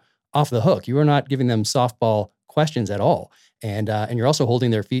them off the hook. You are not giving them softball questions at all. And you're also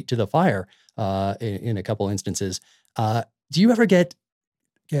holding their feet to the fire in a couple instances. Do you ever get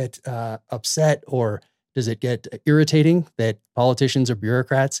upset, or does it get irritating that politicians or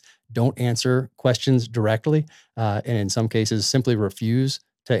bureaucrats don't answer questions directly, and in some cases simply refuse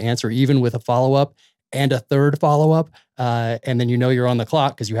to answer, even with a follow-up and a third follow-up, and then you're on the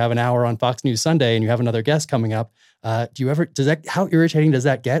clock because you have an hour on Fox News Sunday and you have another guest coming up? How irritating does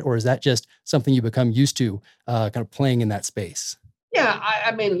that get, or is that just something you become used to, kind of playing in that space? Yeah,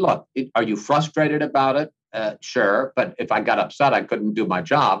 I mean, look, are you frustrated about it? Sure, but if I got upset, I couldn't do my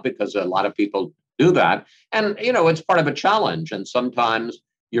job, because a lot of people do that. And, it's part of a challenge. And sometimes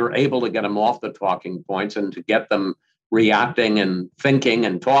you're able to get them off the talking points and to get them reacting and thinking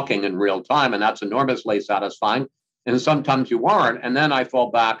and talking in real time. And that's enormously satisfying. And sometimes you aren't. And then I fall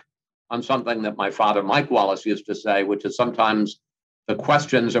back on something that my father, Mike Wallace, used to say, which is sometimes the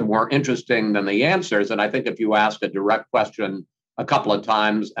questions are more interesting than the answers. And I think if you ask a direct question a couple of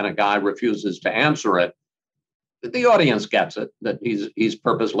times and a guy refuses to answer it, the audience gets it, that he's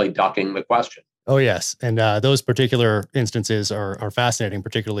purposely ducking the question. Oh, yes. And those particular instances are fascinating,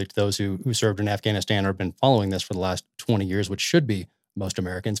 particularly to those who served in Afghanistan or have been following this for the last 20 years, which should be most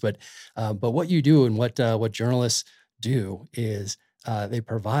Americans. But what you do and what journalists do is they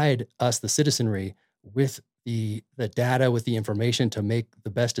provide us, the citizenry, with the data, with the information to make the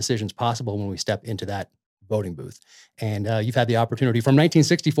best decisions possible when we step into that voting booth. And you've had the opportunity from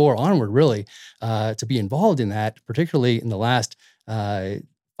 1964 onward, really, to be involved in that, particularly in the last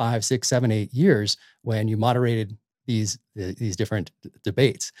 5, 6, 7, 8 years when you moderated these different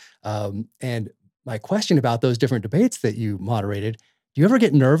debates. And my question about those different debates that you moderated, do you ever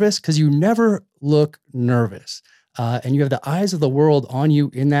get nervous? Because you never look nervous. And you have the eyes of the world on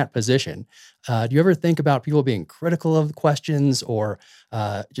you in that position. Do you ever think about people being critical of the questions, or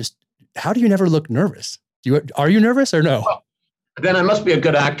just how do you never look nervous? Are you nervous or no? Well, then I must be a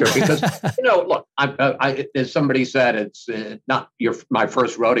good actor, because, look, I as somebody said, it's not my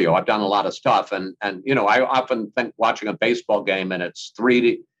first rodeo. I've done a lot of stuff. And I often think watching a baseball game and it's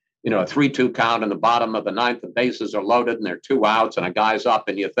 3-2 count in the bottom of the ninth, the bases are loaded and there are 2 outs and a guy's up,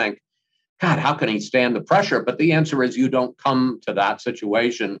 and you think, God, how can he stand the pressure? But the answer is you don't come to that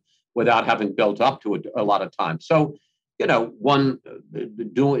situation without having built up to it a lot of time. So,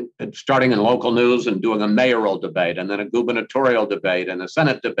 starting in local news and doing a mayoral debate, and then a gubernatorial debate and a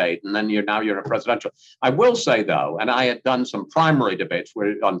Senate debate, and then you're in a presidential. I will say, though, and I had done some primary debates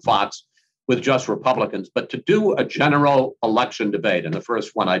on Fox with just Republicans, but to do a general election debate, and the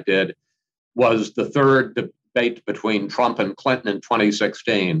first one I did was the third debate between Trump and Clinton in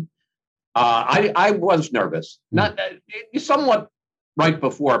 2016. I was nervous, not somewhat right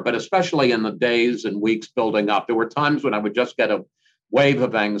before, but especially in the days and weeks building up. There were times when I would just get a wave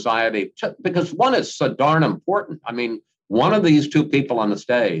of anxiety, because one is so darn important. I mean, one of these two people on the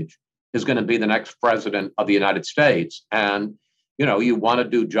stage is going to be the next president of the United States. And, you want to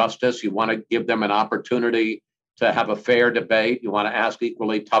do justice. You want to give them an opportunity to have a fair debate. You want to ask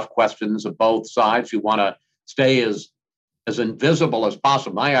equally tough questions of both sides. You want to stay as invisible as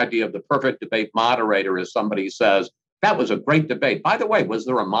possible. My idea of the perfect debate moderator is somebody says, that was a great debate. By the way, was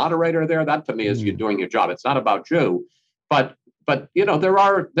there a moderator there? That to me is you doing your job. It's not about you. But there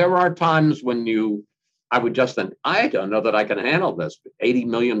are times when I would just think, I don't know that I can handle this. 80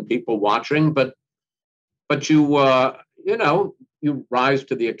 million people watching, but you rise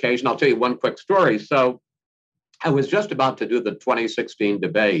to the occasion. I'll tell you one quick story. So I was just about to do the 2016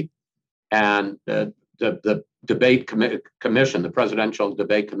 debate, and the debate commission, the presidential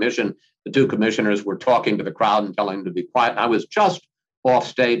debate commission, the two commissioners were talking to the crowd and telling them to be quiet. And I was just off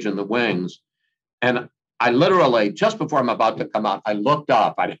stage in the wings. And I literally, just before I'm about to come out, I looked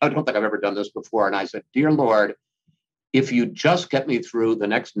up. I don't think I've ever done this before. And I said, dear Lord, if you just get me through the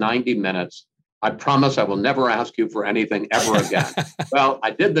next 90 minutes, I promise I will never ask you for anything ever again. Well,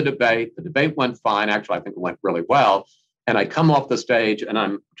 I did the debate. The debate went fine. Actually, I think it went really well. And I come off the stage and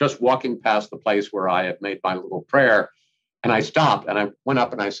I'm just walking past the place where I had made my little prayer. And I stopped and I went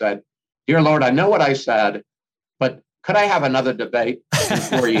up and I said, "Dear Lord, I know what I said, but could I have another debate in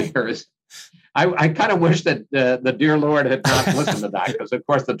 4 years?" I kind of wish that the dear Lord had not listened to that, because, of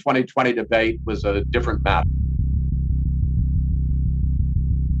course, the 2020 debate was a different matter.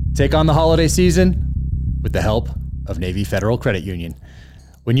 Take on the holiday season with the help of Navy Federal Credit Union.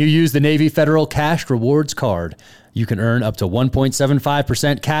 When you use the Navy Federal Cash Rewards Card, you can earn up to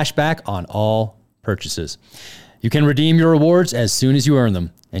 1.75% cash back on all purchases. You can redeem your rewards as soon as you earn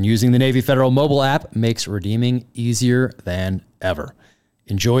them, and using the Navy Federal mobile app makes redeeming easier than ever.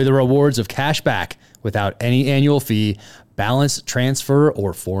 Enjoy the rewards of cash back without any annual fee, balance transfer,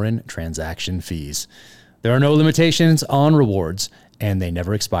 or foreign transaction fees. There are no limitations on rewards, and they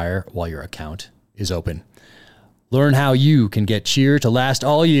never expire while your account is open. Learn how you can get cheer to last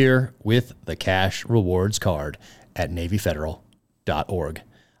all year with the Cash Rewards Card at NavyFederal.org.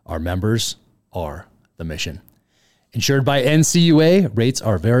 Our members are the mission. Insured by NCUA, rates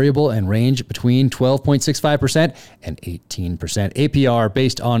are variable and range between 12.65% and 18% APR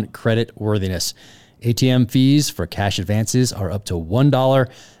based on credit worthiness. ATM fees for cash advances are up to $1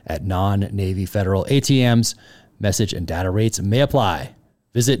 at non-Navy Federal ATMs. Message and data rates may apply.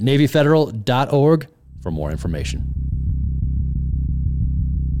 Visit NavyFederal.org for more information.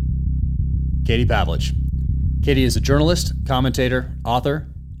 Katie Pavlich. Katie is a journalist, commentator, author,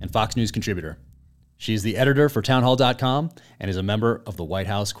 and Fox News contributor. She is the editor for townhall.com and is a member of the White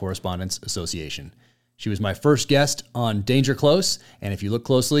House Correspondents Association. She was my first guest on Danger Close, and if you look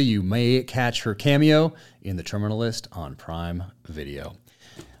closely, you may catch her cameo in The Terminal List on Prime Video.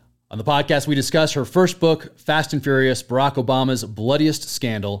 On the podcast, we discuss her first book, Fast and Furious, Barack Obama's Bloodiest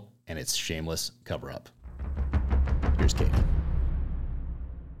Scandal, and its shameless cover-up. Here's Katie.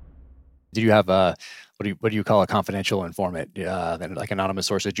 Did you have what do you call a confidential informant? Then like anonymous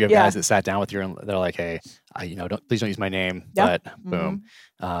sources. Do you have guys that sat down with you and they're like, "Hey, please don't use my name," but boom.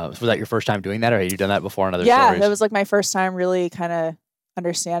 Was that your first time doing that, or had you done that before in other stories? Yeah, that was like my first time really kind of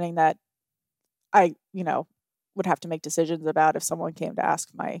understanding that I, would have to make decisions about if someone came to ask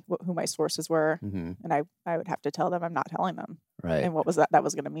who my sources were, and I would have to tell them I'm not telling them, right? And what was that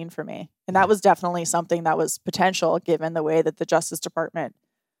was going to mean for me, and that was definitely something that was potential given the way that the Justice Department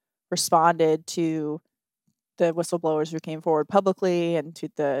responded to the whistleblowers who came forward publicly and to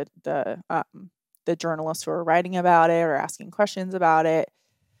the journalists who were writing about it or asking questions about it.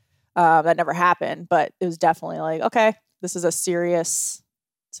 That never happened, but it was definitely like, okay, this is a serious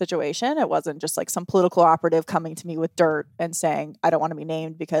situation. It wasn't just like some political operative coming to me with dirt and saying, I don't want to be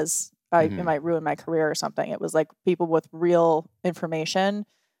named because it might ruin my career or something. It was like people with real information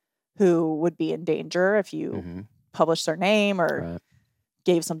who would be in danger if you published their name or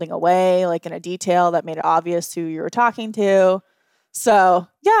gave something away, like in a detail that made it obvious who you were talking to. So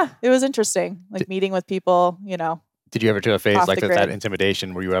yeah, it was interesting, like meeting with people, Did you ever do a phase like that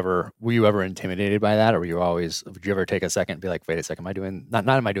intimidation? Were you ever intimidated by that? Or would you ever take a second and be like, wait a second, not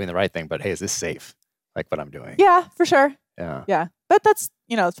am I doing the right thing, but hey, is this safe? Like what I'm doing? Yeah, for sure. Yeah. Yeah. But that's,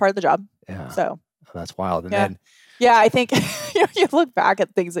 it's part of the job. Yeah. So that's wild. And then I think you look back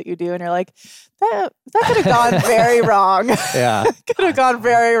at things that you do and you're like, that could have gone very wrong. Yeah. Could have gone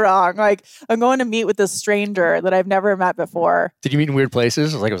very wrong. Like I'm going to meet with this stranger that I've never met before. Did you meet in weird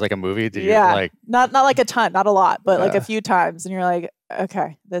places? It was like a movie? Did you not like a ton, not a lot, but like a few times. And you're like,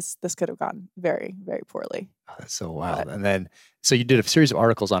 okay, this could have gone very, very poorly. Oh, that's so wild. And then, so you did a series of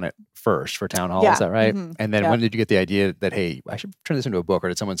articles on it first for Town Hall, is that right? Mm-hmm. And then when did you get the idea that, hey, I should turn this into a book, or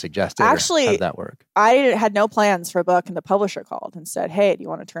did someone suggest it? Actually, how did that work? I had no plans for a book, and the publisher called and said, hey, do you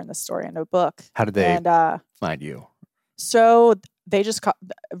want to turn this story into a book? How did they find you? So they just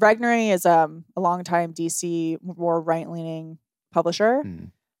Regnery is a longtime DC, more right-leaning publisher.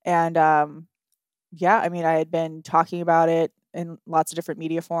 And I had been talking about it in lots of different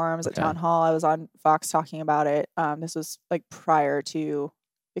media forums at Town Hall. I was on Fox talking about it. This was like prior to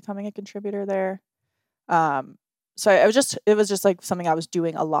becoming a contributor there. So it was just like something I was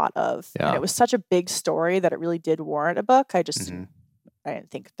doing a lot of. Yeah. And it was such a big story that it really did warrant a book. I didn't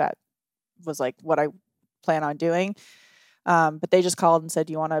think that was like what I plan on doing. But they just called and said,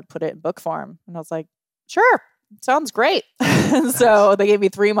 do you want to put it in book form? And I was like, sure. Sounds great. So they gave me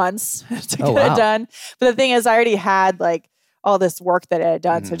 3 months to get it done. But the thing is, I already had like all this work that I had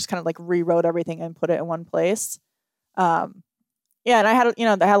done. So I just kind of like rewrote everything and put it in one place. And I had,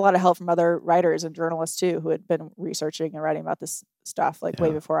 I had a lot of help from other writers and journalists too, who had been researching and writing about this stuff like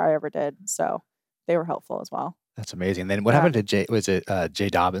way before I ever did. So they were helpful as well. That's amazing. Then what happened to Jay? Was it Jay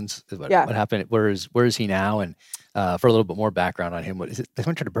Dobbins? What happened? Where is he now? And for a little bit more background on him, what is it? They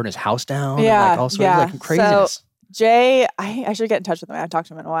went to burn his house down. Yeah, and like all sorts of like craziness. So Jay, I should get in touch with him. I haven't talked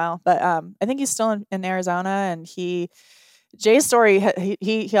to him in a while, but I think he's still in Arizona. And Jay's story.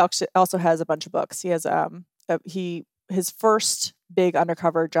 He also has a bunch of books. He has his first big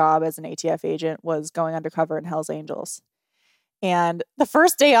undercover job as an ATF agent was going undercover in Hell's Angels. And the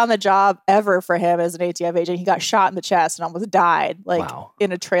first day on the job ever for him as an ATF agent, he got shot in the chest and almost died,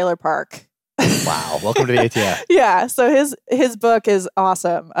 in a trailer park. Wow. Welcome to the ATF. Yeah. So his book is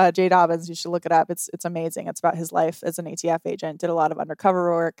awesome. Jay Dobbins, you should look it up. It's amazing. It's about his life as an ATF agent, did a lot of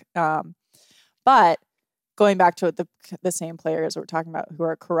undercover work. But going back to the same players we're talking about who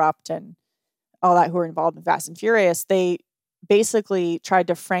are corrupt and all that, who are involved in Fast and Furious, they basically tried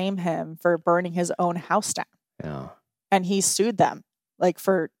to frame him for burning his own house down. Yeah. And he sued them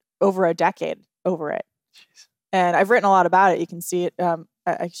for over a decade over it. Jeez. And I've written a lot about it. You can see it.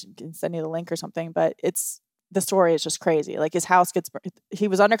 I can send you the link or something, but the story is just crazy. Like his house he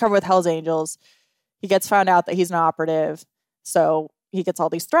was undercover with Hell's Angels. He gets found out that he's an operative. So he gets all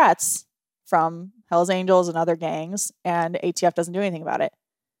these threats from Hell's Angels and other gangs, and ATF doesn't do anything about it.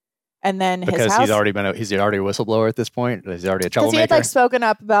 And then because his house, he's already a whistleblower at this point. He's already a troublemaker. Because he had spoken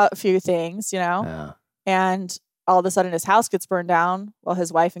up about a few things, Yeah. And all of a sudden his house gets burned down. Well,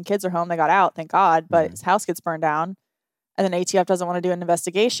 his wife and kids are home. They got out, thank God. But his house gets burned down. And then ATF doesn't want to do an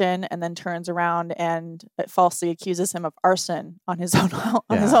investigation and then turns around and falsely accuses him of arson on his own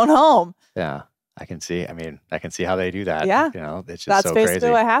his own home. Yeah. I can see how they do that. Yeah. It's just That's so basically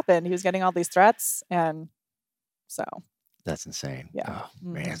crazy. what happened. He was getting all these threats, and so that's insane. Yeah. Oh,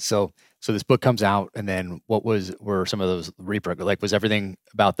 man. So this book comes out, and then were some of those was everything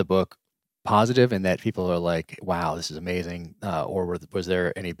about the book positive and that people are like, wow, this is amazing? Or was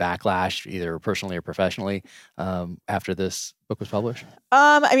there any backlash either personally or professionally after this book was published?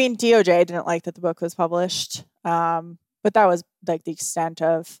 DOJ didn't like that the book was published. But that was like the extent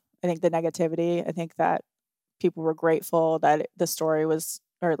of, I think, the negativity. I think that people were grateful that the story was,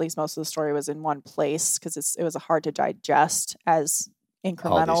 or at least most of the story was in one place, because it was hard to digest as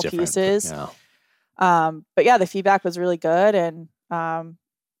incremental pieces. Yeah. But yeah, the feedback was really good, and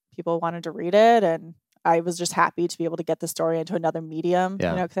people wanted to read it, and I was just happy to be able to get the story into another medium,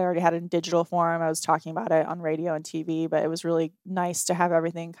 because I already had it in digital form. I was talking about it on radio and TV, but it was really nice to have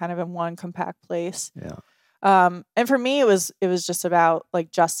everything kind of in one compact place. Yeah. And for me, it was just about like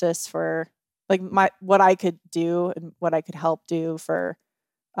justice for like what I could do and what I could help do for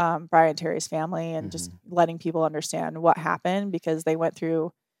Brian Terry's family, and just letting people understand what happened, because they went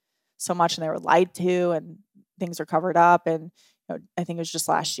through so much and they were lied to and things are covered up. And I think it was just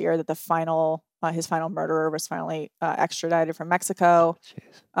last year that his final murderer was finally extradited from Mexico.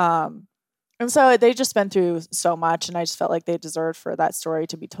 And so they just been through so much, and I just felt like they deserved for that story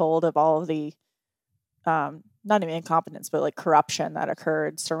to be told of all of the not even incompetence, but like corruption that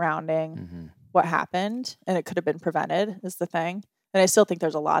occurred surrounding what happened, and it could have been prevented is the thing. And I still think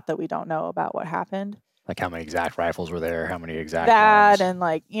there's a lot that we don't know about what happened. Like how many exact rifles were there, how many exact that guns. And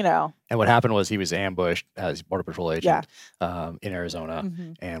like, And what happened was he was ambushed as Border Patrol agent in Arizona,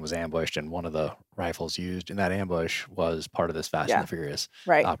 and was ambushed, and one of the rifles used in that ambush was part of this Fast and the Furious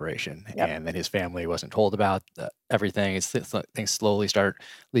operation. Yep. And then his family wasn't told about everything. Things slowly start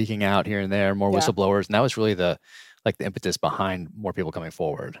leaking out here and there, more whistleblowers, and that was really the impetus behind more people coming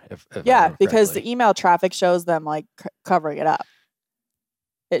forward. Because the email traffic shows them like covering it up.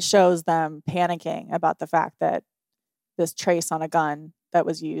 It shows them panicking about the fact that this trace on a gun that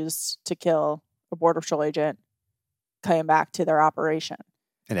was used to kill a Border Patrol agent came back to their operation.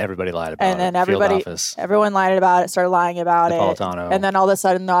 And everybody lied about it. And then everyone lied about it, started lying about it. And then all of a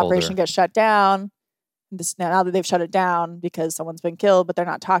sudden the operation gets shut down. Now that they've shut it down because someone's been killed, but they're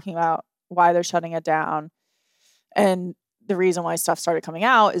not talking about why they're shutting it down. And the reason why stuff started coming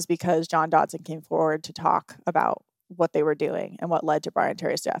out is because John Dodson came forward to talk about what they were doing and what led to Brian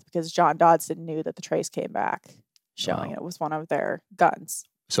Terry's death, because John Dodson knew that the trace came back showing it was one of their guns.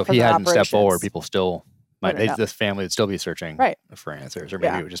 So if he hadn't stepped forward, people still this family would still be searching for answers, or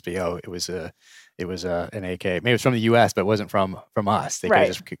maybe it would just be, it was an AK. Maybe it was from the U.S., but it wasn't from us. They could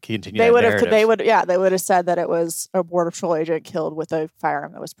just continue. They would have said that it was a Border Patrol agent killed with a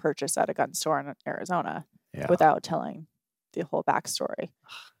firearm that was purchased at a gun store in Arizona, without telling the whole backstory.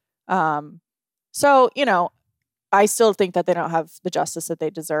 So I still think that they don't have the justice that they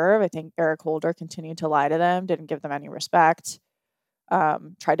deserve. I think Eric Holder continued to lie to them, didn't give them any respect,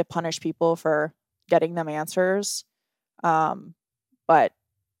 tried to punish people for getting them answers. But,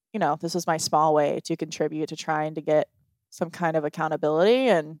 this was my small way to contribute to trying to get some kind of accountability.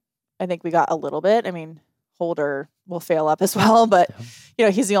 And I think we got a little bit. I mean, Holder will fail up as well. But,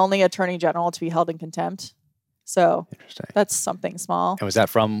 he's the only attorney general to be held in contempt. So that's something small. And was that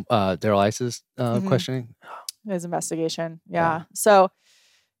from Daryl Ice's questioning? His investigation. Yeah. So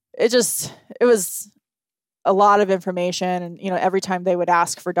it was a lot of information. And, every time they would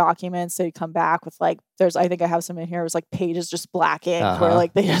ask for documents, they'd come back with I think I have some in here. It was pages just black ink where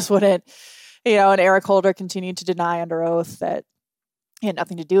they just wouldn't, and Eric Holder continued to deny under oath that he had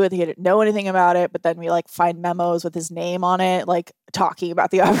nothing to do with it. He didn't know anything about it. But then we find memos with his name on it, talking about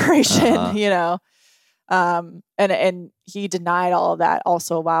the operation, and he denied all of that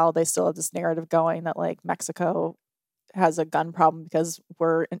also while they still have this narrative going that Mexico has a gun problem because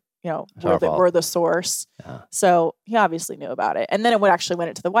we're the source. Yeah. So he obviously knew about it. And then it actually went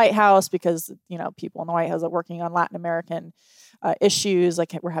into the White House because, people in the White House are working on Latin American issues.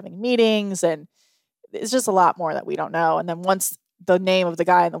 We're having meetings, and it's just a lot more that we don't know. And then once the name of the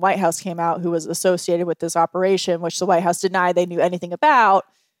guy in the White House came out who was associated with this operation, which the White House denied they knew anything about,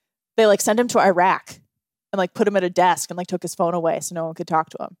 they sent him to Iraq and put him at a desk and took his phone away so no one could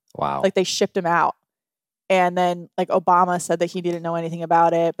talk to him. Wow. They shipped him out. And then Obama said that he didn't know anything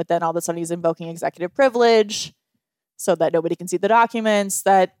about it, but then all of a sudden he's invoking executive privilege so that nobody can see the documents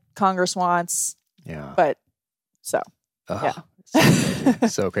that Congress wants. Yeah. But yeah.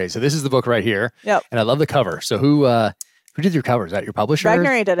 So crazy. So this is the book right here. Yep. And I love the cover. So who did your cover? Is that your publisher?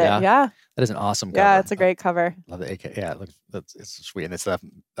 Regnery did it. Yeah. That is an awesome cover. Yeah, it's a great cover. Love the AK. Yeah, it's sweet. And it's the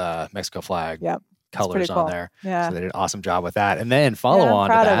Mexico flag. Yep. Colors cool. on there. Yeah. So they did an awesome job with that. And then follow on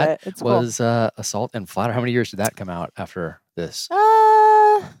to that was cool. Assault and Flattery. How many years did that come out after this?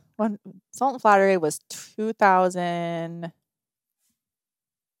 When Assault and Flattery was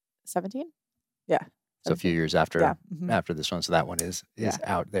 2017. Yeah. So a few years after after this one. So that one is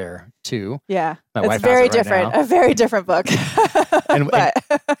out there too. Yeah. My it's wife very has it right different. now. A very different book.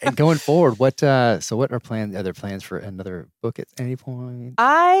 and going forward, what are there plans for another book at any point?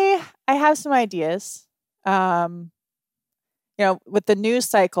 I have some ideas. With the news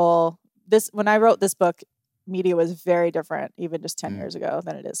cycle, when I wrote this book, media was very different, even just 10 years ago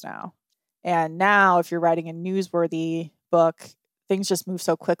than it is now. And now if you're writing a newsworthy book, things just move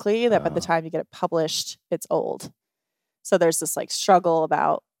so quickly that by the time you get it published, it's old. So there's this struggle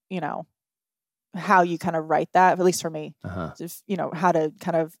about, how you kind of write that, at least for me, just, how to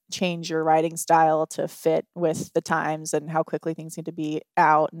kind of change your writing style to fit with the times and how quickly things need to be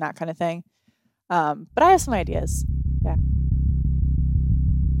out and that kind of thing. But I have some ideas. Yeah.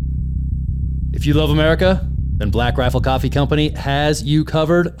 If you love America, then Black Rifle Coffee Company has you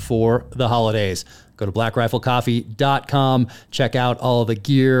covered for the holidays. Go to blackriflecoffee.com. Check out all the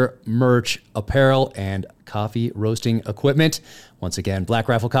gear, merch, apparel, and coffee roasting equipment. Once again,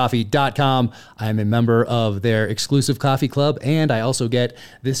 blackriflecoffee.com. I am a member of their exclusive coffee club, and I also get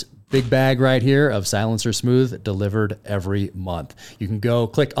this big bag right here of Silencer Smooth delivered every month. You can go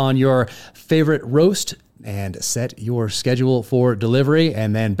click on your favorite roast and set your schedule for delivery,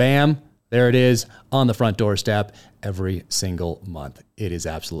 and then bam, there it is on the front doorstep every single month. It is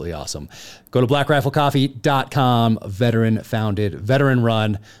absolutely awesome. Go to blackriflecoffee.com, veteran founded, veteran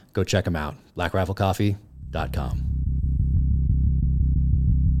run. Go check them out. blackriflecoffee.com.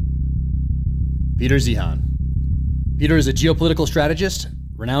 Peter Zeihan. Peter is a geopolitical strategist,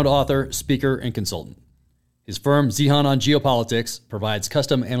 renowned author, speaker, and consultant. His firm, Zeihan on Geopolitics, provides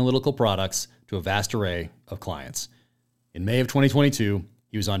custom analytical products to a vast array of clients. In May of 2022,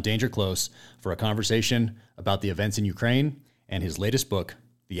 he was on Danger Close for a conversation about the events in Ukraine and his latest book,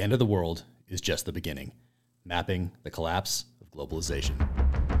 The End of the World is Just the Beginning, Mapping the Collapse of Globalization.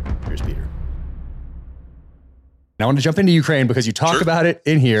 Here's Peter. I want to jump into Ukraine because you talk about it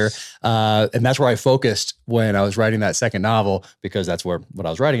in here, and that's where I focused when I was writing that second novel, because that's what I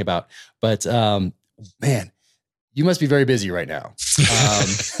was writing about. But man, you must be very busy right now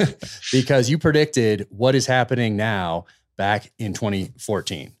because you predicted what is happening now back in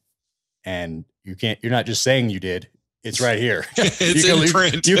 2014, and you're not just saying you did. It's right here. It's in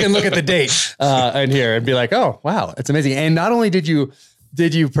print. You can look at the date in here and be like, oh, wow, it's amazing. And not only did you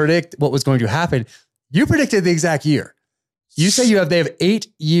predict what was going to happen, you predicted the exact year. You say they have 8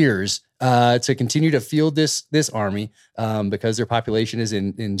 years to continue to field this army because their population is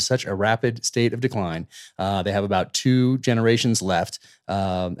in such a rapid state of decline. They have about 2 generations left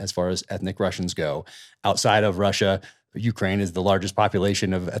as far as ethnic Russians go. Outside of Russia, Ukraine is the largest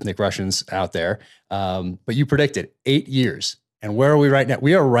population of ethnic Russians out there. But you predicted 8 years. And where are we right now?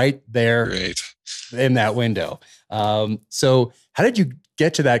 We are right there in that window. So how did you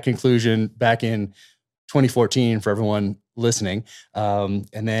get to that conclusion back in 2014 for everyone listening? And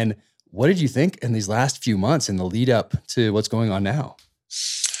then what did you think in these last few months in the lead up to what's going on now?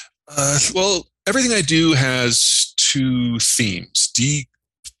 Well, everything I do has two themes: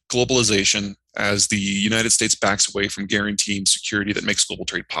 deglobalization, as the United States backs away from guaranteeing security that makes global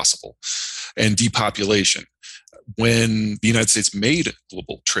trade possible, and depopulation. When the United States made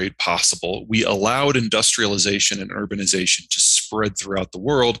global trade possible, we allowed industrialization and urbanization to spread throughout the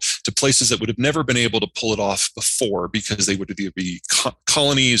world to places that would have never been able to pull it off before, because they would either be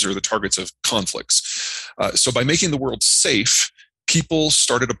colonies or the targets of conflicts. So by making the world safe, people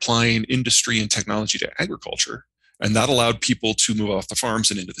started applying industry and technology to agriculture, and that allowed people to move off the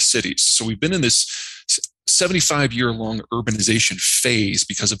farms and into the cities. So we've been in this 75-year-long urbanization phase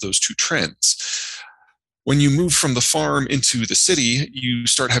because of those two trends. When you move from the farm into the city, you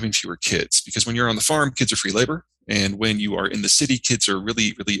start having fewer kids, because when you're on the farm, kids are free labor. And when you are in the city, kids are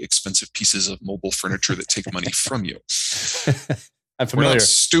really, really expensive pieces of mobile furniture that take money from you. I'm familiar. We're not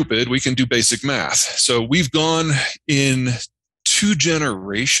stupid. We can do basic math. So we've gone in 2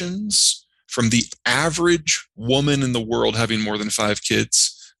 generations from the average woman in the world having more than 5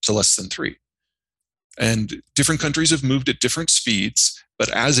 kids to less than 3. And different countries have moved at different speeds. But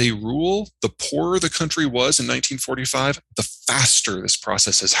as a rule, the poorer the country was in 1945, the faster this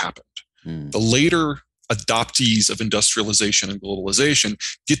process has happened. The later adoptees of industrialization and globalization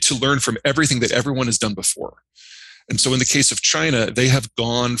get to learn from everything that everyone has done before. And so in the case of China, they have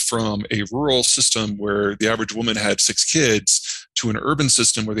gone from a rural system where the average woman had 6 kids to an urban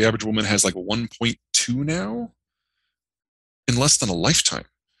system where the average woman has like 1.2 now in less than a lifetime.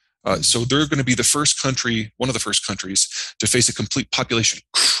 So they're going to be the first country, one of the first countries, to face a complete population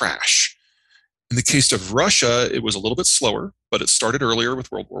crash. In the case of Russia, it was a little bit slower, but it started earlier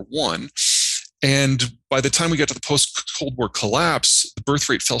with World War I. And by the time we got to the post-Cold War collapse, the birth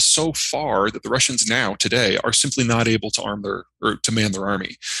rate fell so far that the Russians now, today, are simply not able to arm their or to man their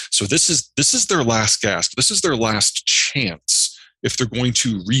army. So this is their last gasp. This is their last chance if they're going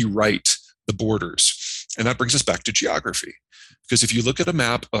to rewrite the borders. And that brings us back to geography. Because if you look at a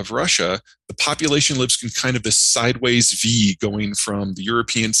map of Russia, the population lives in kind of this sideways V going from the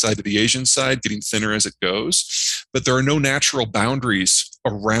European side to the Asian side, getting thinner as it goes. But there are no natural boundaries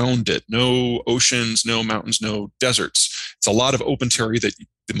around it, no oceans, no mountains, no deserts. It's a lot of open territory that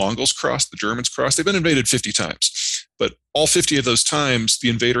the Mongols crossed, the Germans crossed. They've been invaded 50 times. But all 50 of those times, the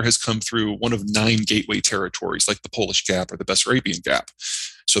invader has come through one of 9 gateway territories, like the Polish Gap or the Bessarabian Gap.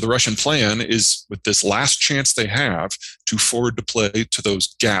 So the Russian plan is, with this last chance they have, to forward deploy to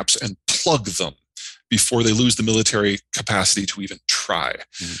those gaps and plug them before they lose the military capacity to even try.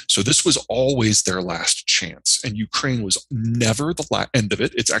 So this was always their last chance. And Ukraine was never the end of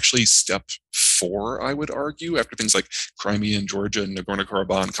it. It's actually step 4, I would argue, after things like Crimea and Georgia and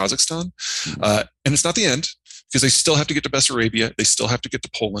Nagorno-Karabakh and Kazakhstan. And it's not the end, because they still have to get to Bessarabia, they still have to get to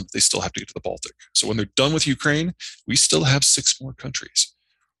Poland, they still have to get to the Baltic. So when they're done with Ukraine, we still have 6 more countries.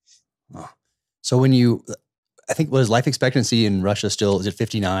 So I think, was life expectancy in Russia still, is it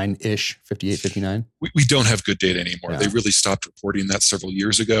 59-ish, 58, 59? We don't have good data anymore. Yeah. They really stopped reporting that several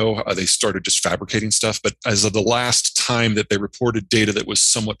years ago. They started just fabricating stuff. But as of the last time that they reported data that was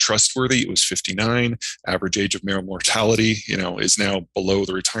somewhat trustworthy, it was 59. Average age of male mortality, is now below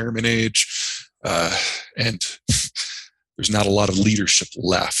the retirement age. And there's not a lot of leadership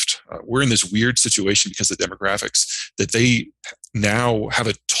left. We're in this weird situation because of the demographics that they now have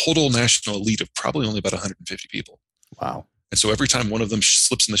a total national elite of probably only about 150 people. Wow. And so every time one of them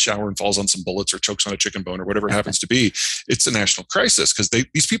slips in the shower and falls on some bullets or chokes on a chicken bone or whatever it happens to be, it's a national crisis, because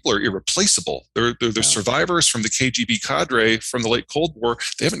these people are irreplaceable. They're survivors from the KGB cadre from the late Cold War.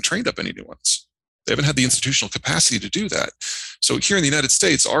 They haven't trained up any new ones. They haven't had the institutional capacity to do that. So here in the United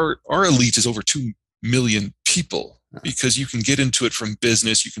States, our elite is over 2 million people, because you can get into it from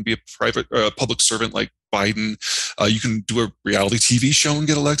business. You can be a public servant like Biden. You can do a reality TV show and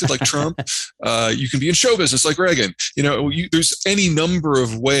get elected like Trump. You can be in show business like Reagan. There's any number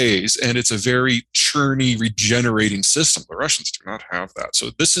of ways, and it's a very churny, regenerating system. The Russians do not have that. So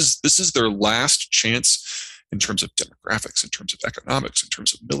this is their last chance in terms of demographics, in terms of economics, in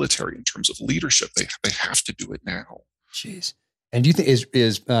terms of military, in terms of leadership. They have to do it now. Jeez. And do you think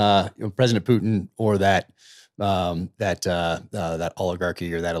is President Putin or that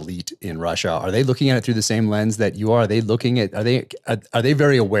oligarchy or that elite in Russia, are they looking at it through the same lens that you are? Are they looking at, are they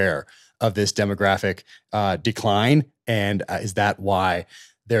very aware of this demographic decline? And is that why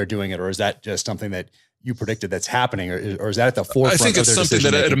they're doing it? Or is that just something that you predicted that's happening? Or is that at the forefront? I think it's something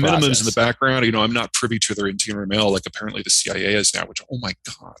that at a minimum process? is in the background. I'm not privy to their interior mail, like apparently the CIA is now, which, oh my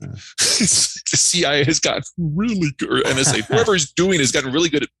God, the CIA has gotten really good, or NSA, whoever's doing it has gotten really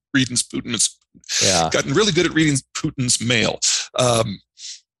good at reading Putin's mail.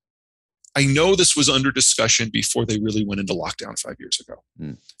 I know this was under discussion before they really went into lockdown 5 years ago.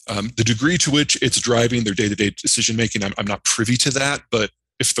 The degree to which it's driving their day-to-day decision-making, I'm not privy to that, but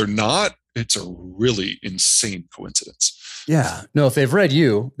if they're not, it's a really insane coincidence. Yeah, no, if they've read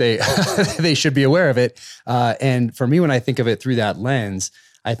you, they they should be aware of it. And for me, when I think of it through that lens,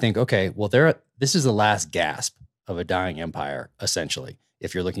 I think, okay, well, this is the last gasp of a dying empire, essentially.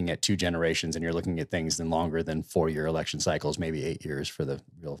 If you're looking at 2 generations and you're looking at things in longer than 4-year election cycles, maybe 8 years for the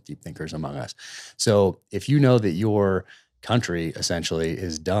real deep thinkers among us. So if you know that your country essentially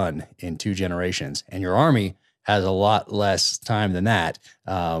is done in 2 generations and your army has a lot less time than that,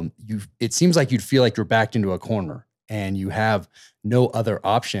 it seems like you'd feel like you're backed into a corner and you have no other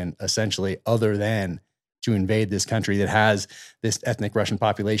option essentially other than to invade this country that has this ethnic Russian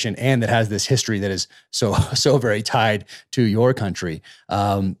population and that has this history that is so very tied to your country.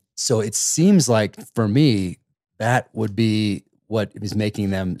 So it seems like for me, that would be what is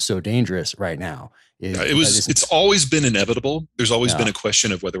making them so dangerous right now. It's always been inevitable. There's always been a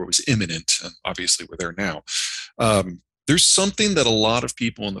question of whether it was imminent. And obviously we're there now. There's something that a lot of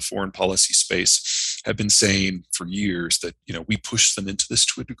people in the foreign policy space have been saying for years, that, we pushed them into this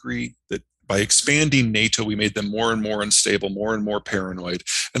to a degree, that by expanding NATO, we made them more and more unstable, more and more paranoid.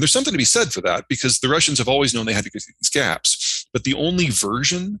 And there's something to be said for that, because the Russians have always known they had to get these gaps. But the only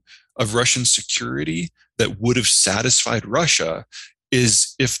version of Russian security that would have satisfied Russia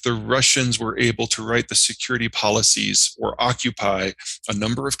is if the Russians were able to write the security policies or occupy a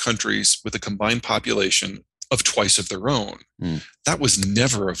number of countries with a combined population of twice of their own. That was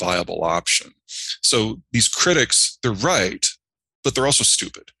never a viable option. So these critics, they're right, but they're also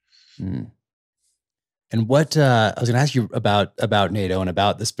stupid. And what I was going to ask you about NATO and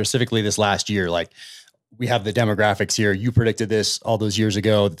about specifically this last year, like we have the demographics here. You predicted this all those years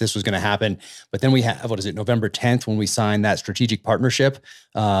ago that this was going to happen, but then we have, November 10th, when we signed that strategic partnership,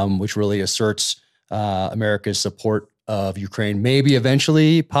 which really asserts America's support of Ukraine, maybe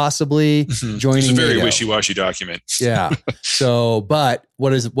eventually, possibly joining. It's a very NATO. wishy-washy document. Yeah. So, but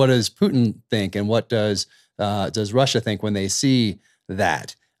what does Putin think, and what does Russia think when they see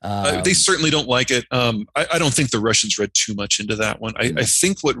that? They certainly don't like it. I don't think the Russians read too much into that one. I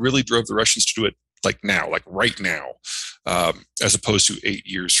think what really drove the Russians to do it right now, as opposed to 8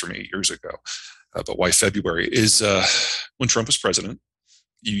 years from 8 years ago, but why February, is when Trump was president.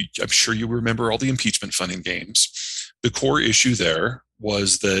 I'm sure you remember all the impeachment fun and games. The core issue there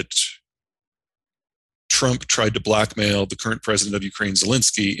was that Trump tried to blackmail the current president of Ukraine,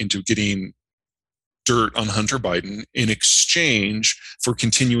 Zelensky, into getting dirt on Hunter Biden in exchange for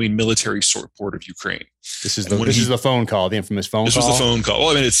continuing military support of Ukraine. This is the phone call, the infamous phone call. This was the phone call. Well,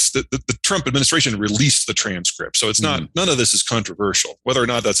 I mean, it's the Trump administration released the transcript, so it's not. None of this is controversial. Whether or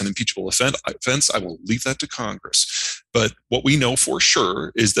not that's an impeachable offense, I will leave that to Congress. But what we know for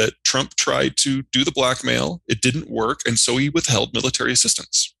sure is that Trump tried to do the blackmail. It didn't work, and so he withheld military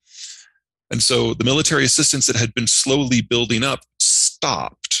assistance. And so the military assistance that had been slowly building up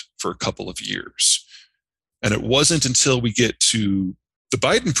stopped for a couple of years. And it wasn't until we get to the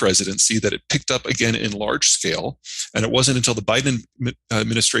Biden presidency that it picked up again in large scale. And it wasn't until the Biden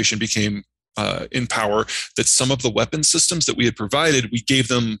administration became in power that some of the weapon systems that we had provided, we gave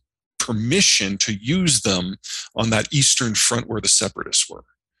them permission to use them on that Eastern Front where the separatists were.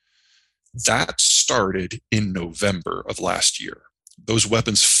 That started in November of last year. Those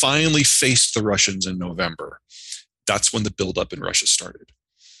weapons finally faced the Russians in November. That's when the buildup in Russia started.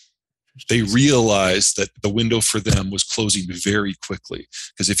 They realized that the window for them was closing very quickly.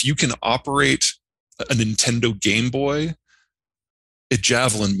 Because if you can operate a Nintendo Game Boy, a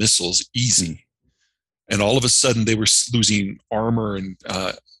Javelin missile's easy. And all of a sudden they were losing armor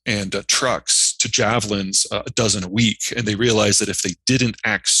and trucks to Javelins a dozen a week. And they realized that if they didn't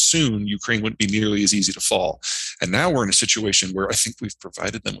act soon, Ukraine wouldn't be nearly as easy to fall. And now we're in a situation where I think we've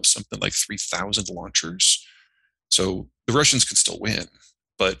provided them with something like 3,000 launchers. So the Russians can still win,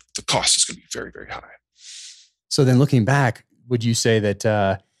 but the cost is going to be very, very high. So then looking back, would you say that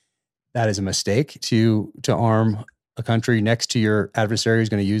that is a mistake to arm a country next to your adversary who's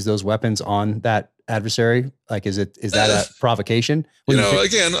going to use those weapons on that adversary? Like, is that a provocation?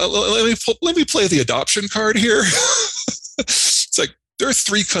 Again, let me play the adoption card here. It's like there are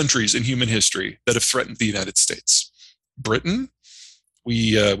 3 countries in human history that have threatened the United States. Britain,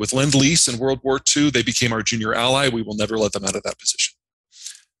 with Lend-Lease in World War II, they became our junior ally. We will never let them out of that position.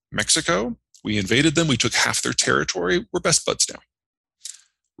 Mexico, we invaded them. We took half their territory. We're best buds now.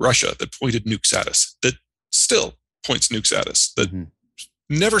 Russia, that pointed nukes at us, that still points nukes at us, that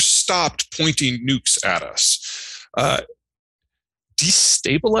never stopped pointing nukes at us.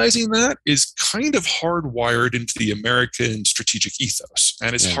 destabilizing that is kind of hardwired into the American strategic ethos.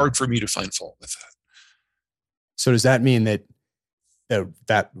 And it's hard for me to find fault with that. So does that mean that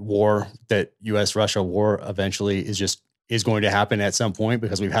that war, that U.S.-Russia war eventually is going to happen at some point,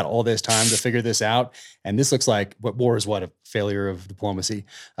 because we've had all this time to figure this out? And this looks like a failure of diplomacy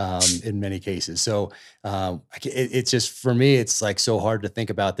in many cases. So it's just, for me, it's like so hard to think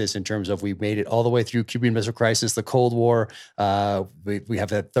about this in terms of, we made it all the way through Cuban Missile Crisis, the Cold War. We have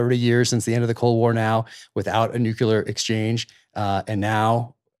had 30 years since the end of the Cold War now without a nuclear exchange. And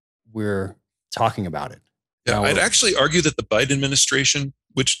now we're talking about it. Yeah, I'd actually argue that the Biden administration,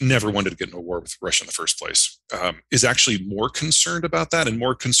 which never wanted to get into a war with Russia in the first place, is actually more concerned about that and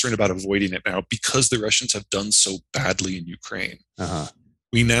more concerned about avoiding it now, because the Russians have done so badly in Ukraine.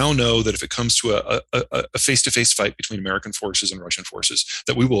 We now know that if it comes to a face-to-face fight between American forces and Russian forces,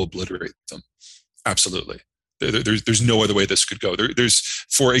 that we will obliterate them. Absolutely. There's no other way this could go. There's,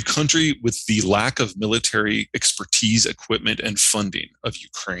 for a country with the lack of military expertise, equipment, and funding of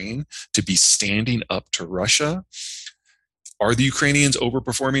Ukraine to be standing up to Russia. Are the Ukrainians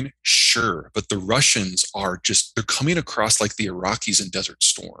overperforming? Sure. But the Russians they're coming across like the Iraqis in Desert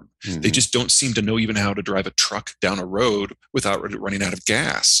Storm. They just don't seem to know even how to drive a truck down a road without running out of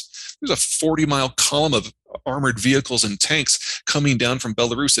gas. There's a 40-mile column of armored vehicles and tanks coming down from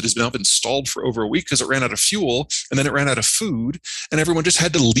Belarus that has now been stalled for over a week because it ran out of fuel, and then it ran out of food, and everyone just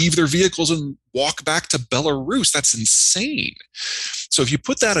had to leave their vehicles and walk back to Belarus. That's insane. So if you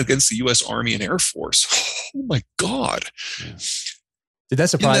put that against the U.S. Army and Air Force, oh my God. Yeah. Did that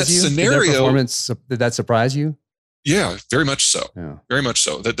surprise you? Did that surprise you? Yeah, very much so. Yeah. Very much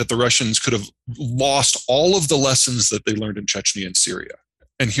so. That the Russians could have lost all of the lessons that they learned in Chechnya and Syria.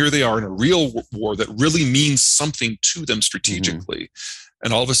 And here they are in a real war that really means something to them strategically.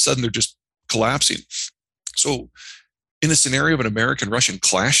 And all of a sudden, they're just collapsing. So in the scenario of an American-Russian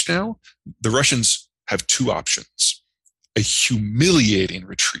clash now, the Russians have two options: a humiliating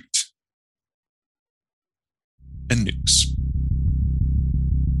retreat and nukes.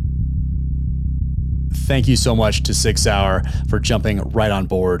 Thank you so much to Sig Sauer for jumping right on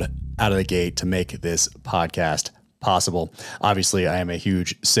board out of the gate to make this podcast possible. Obviously, I am a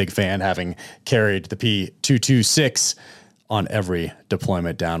huge Sig fan, having carried the P226 on every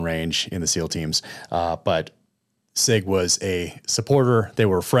deployment downrange in the SEAL teams. But Sig was a supporter. They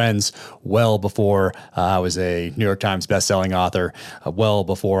were friends well before I was a New York Times bestselling author, well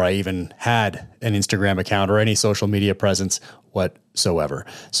before I even had an Instagram account or any social media presence whatsoever.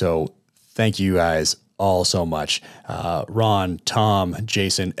 So thank you guys all so much. Ron, Tom,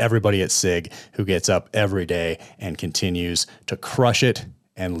 Jason, everybody at SIG who gets up every day and continues to crush it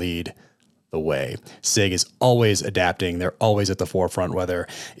and lead the way. SIG is always adapting. They're always at the forefront, whether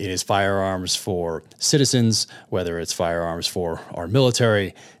it is firearms for citizens, whether it's firearms for our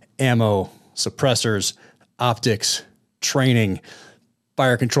military, ammo, suppressors, optics, training,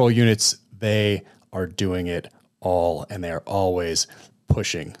 fire control units. They are doing it all, and they are always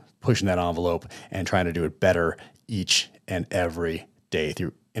pushing that envelope and trying to do it better each and every day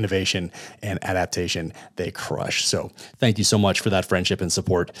through innovation and adaptation. They crush. So thank you so much for that friendship and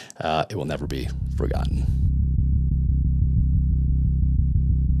support. It will never be forgotten.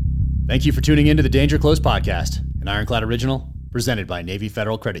 Thank you for tuning in to the Danger Close podcast, an Ironclad original presented by Navy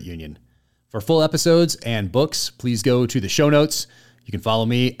Federal Credit Union. For full episodes and books, please go to the show notes. You can follow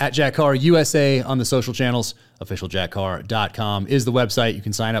me at Jack Carr USA on the social channels. OfficialJackCarr.com is the website. You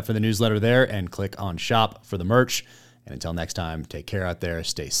can sign up for the newsletter there and click on shop for the merch. And until next time, take care out there.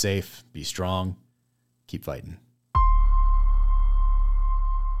 Stay safe. Be strong. Keep fighting.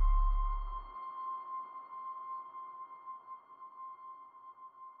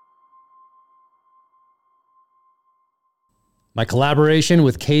 My collaboration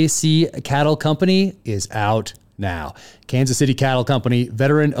with KC Cattle Company is out now. Kansas City Cattle Company,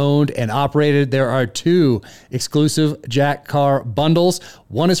 veteran owned and operated. There are 2 exclusive Jack Carr bundles.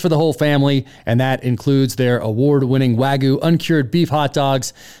 One is for the whole family, and that includes their award-winning Wagyu uncured beef hot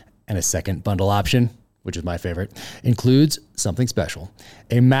dogs. And a second bundle option, which is my favorite, includes something special: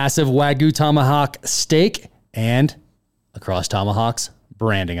 a massive Wagyu tomahawk steak and a Cross Tomahawks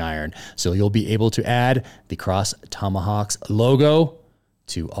branding iron. So you'll be able to add the Cross Tomahawks logo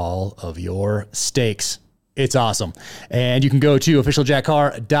to all of your steaks. It's awesome. And you can go to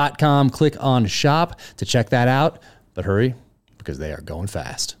officialjackcarr.com, click on shop to check that out. But hurry, because they are going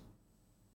fast.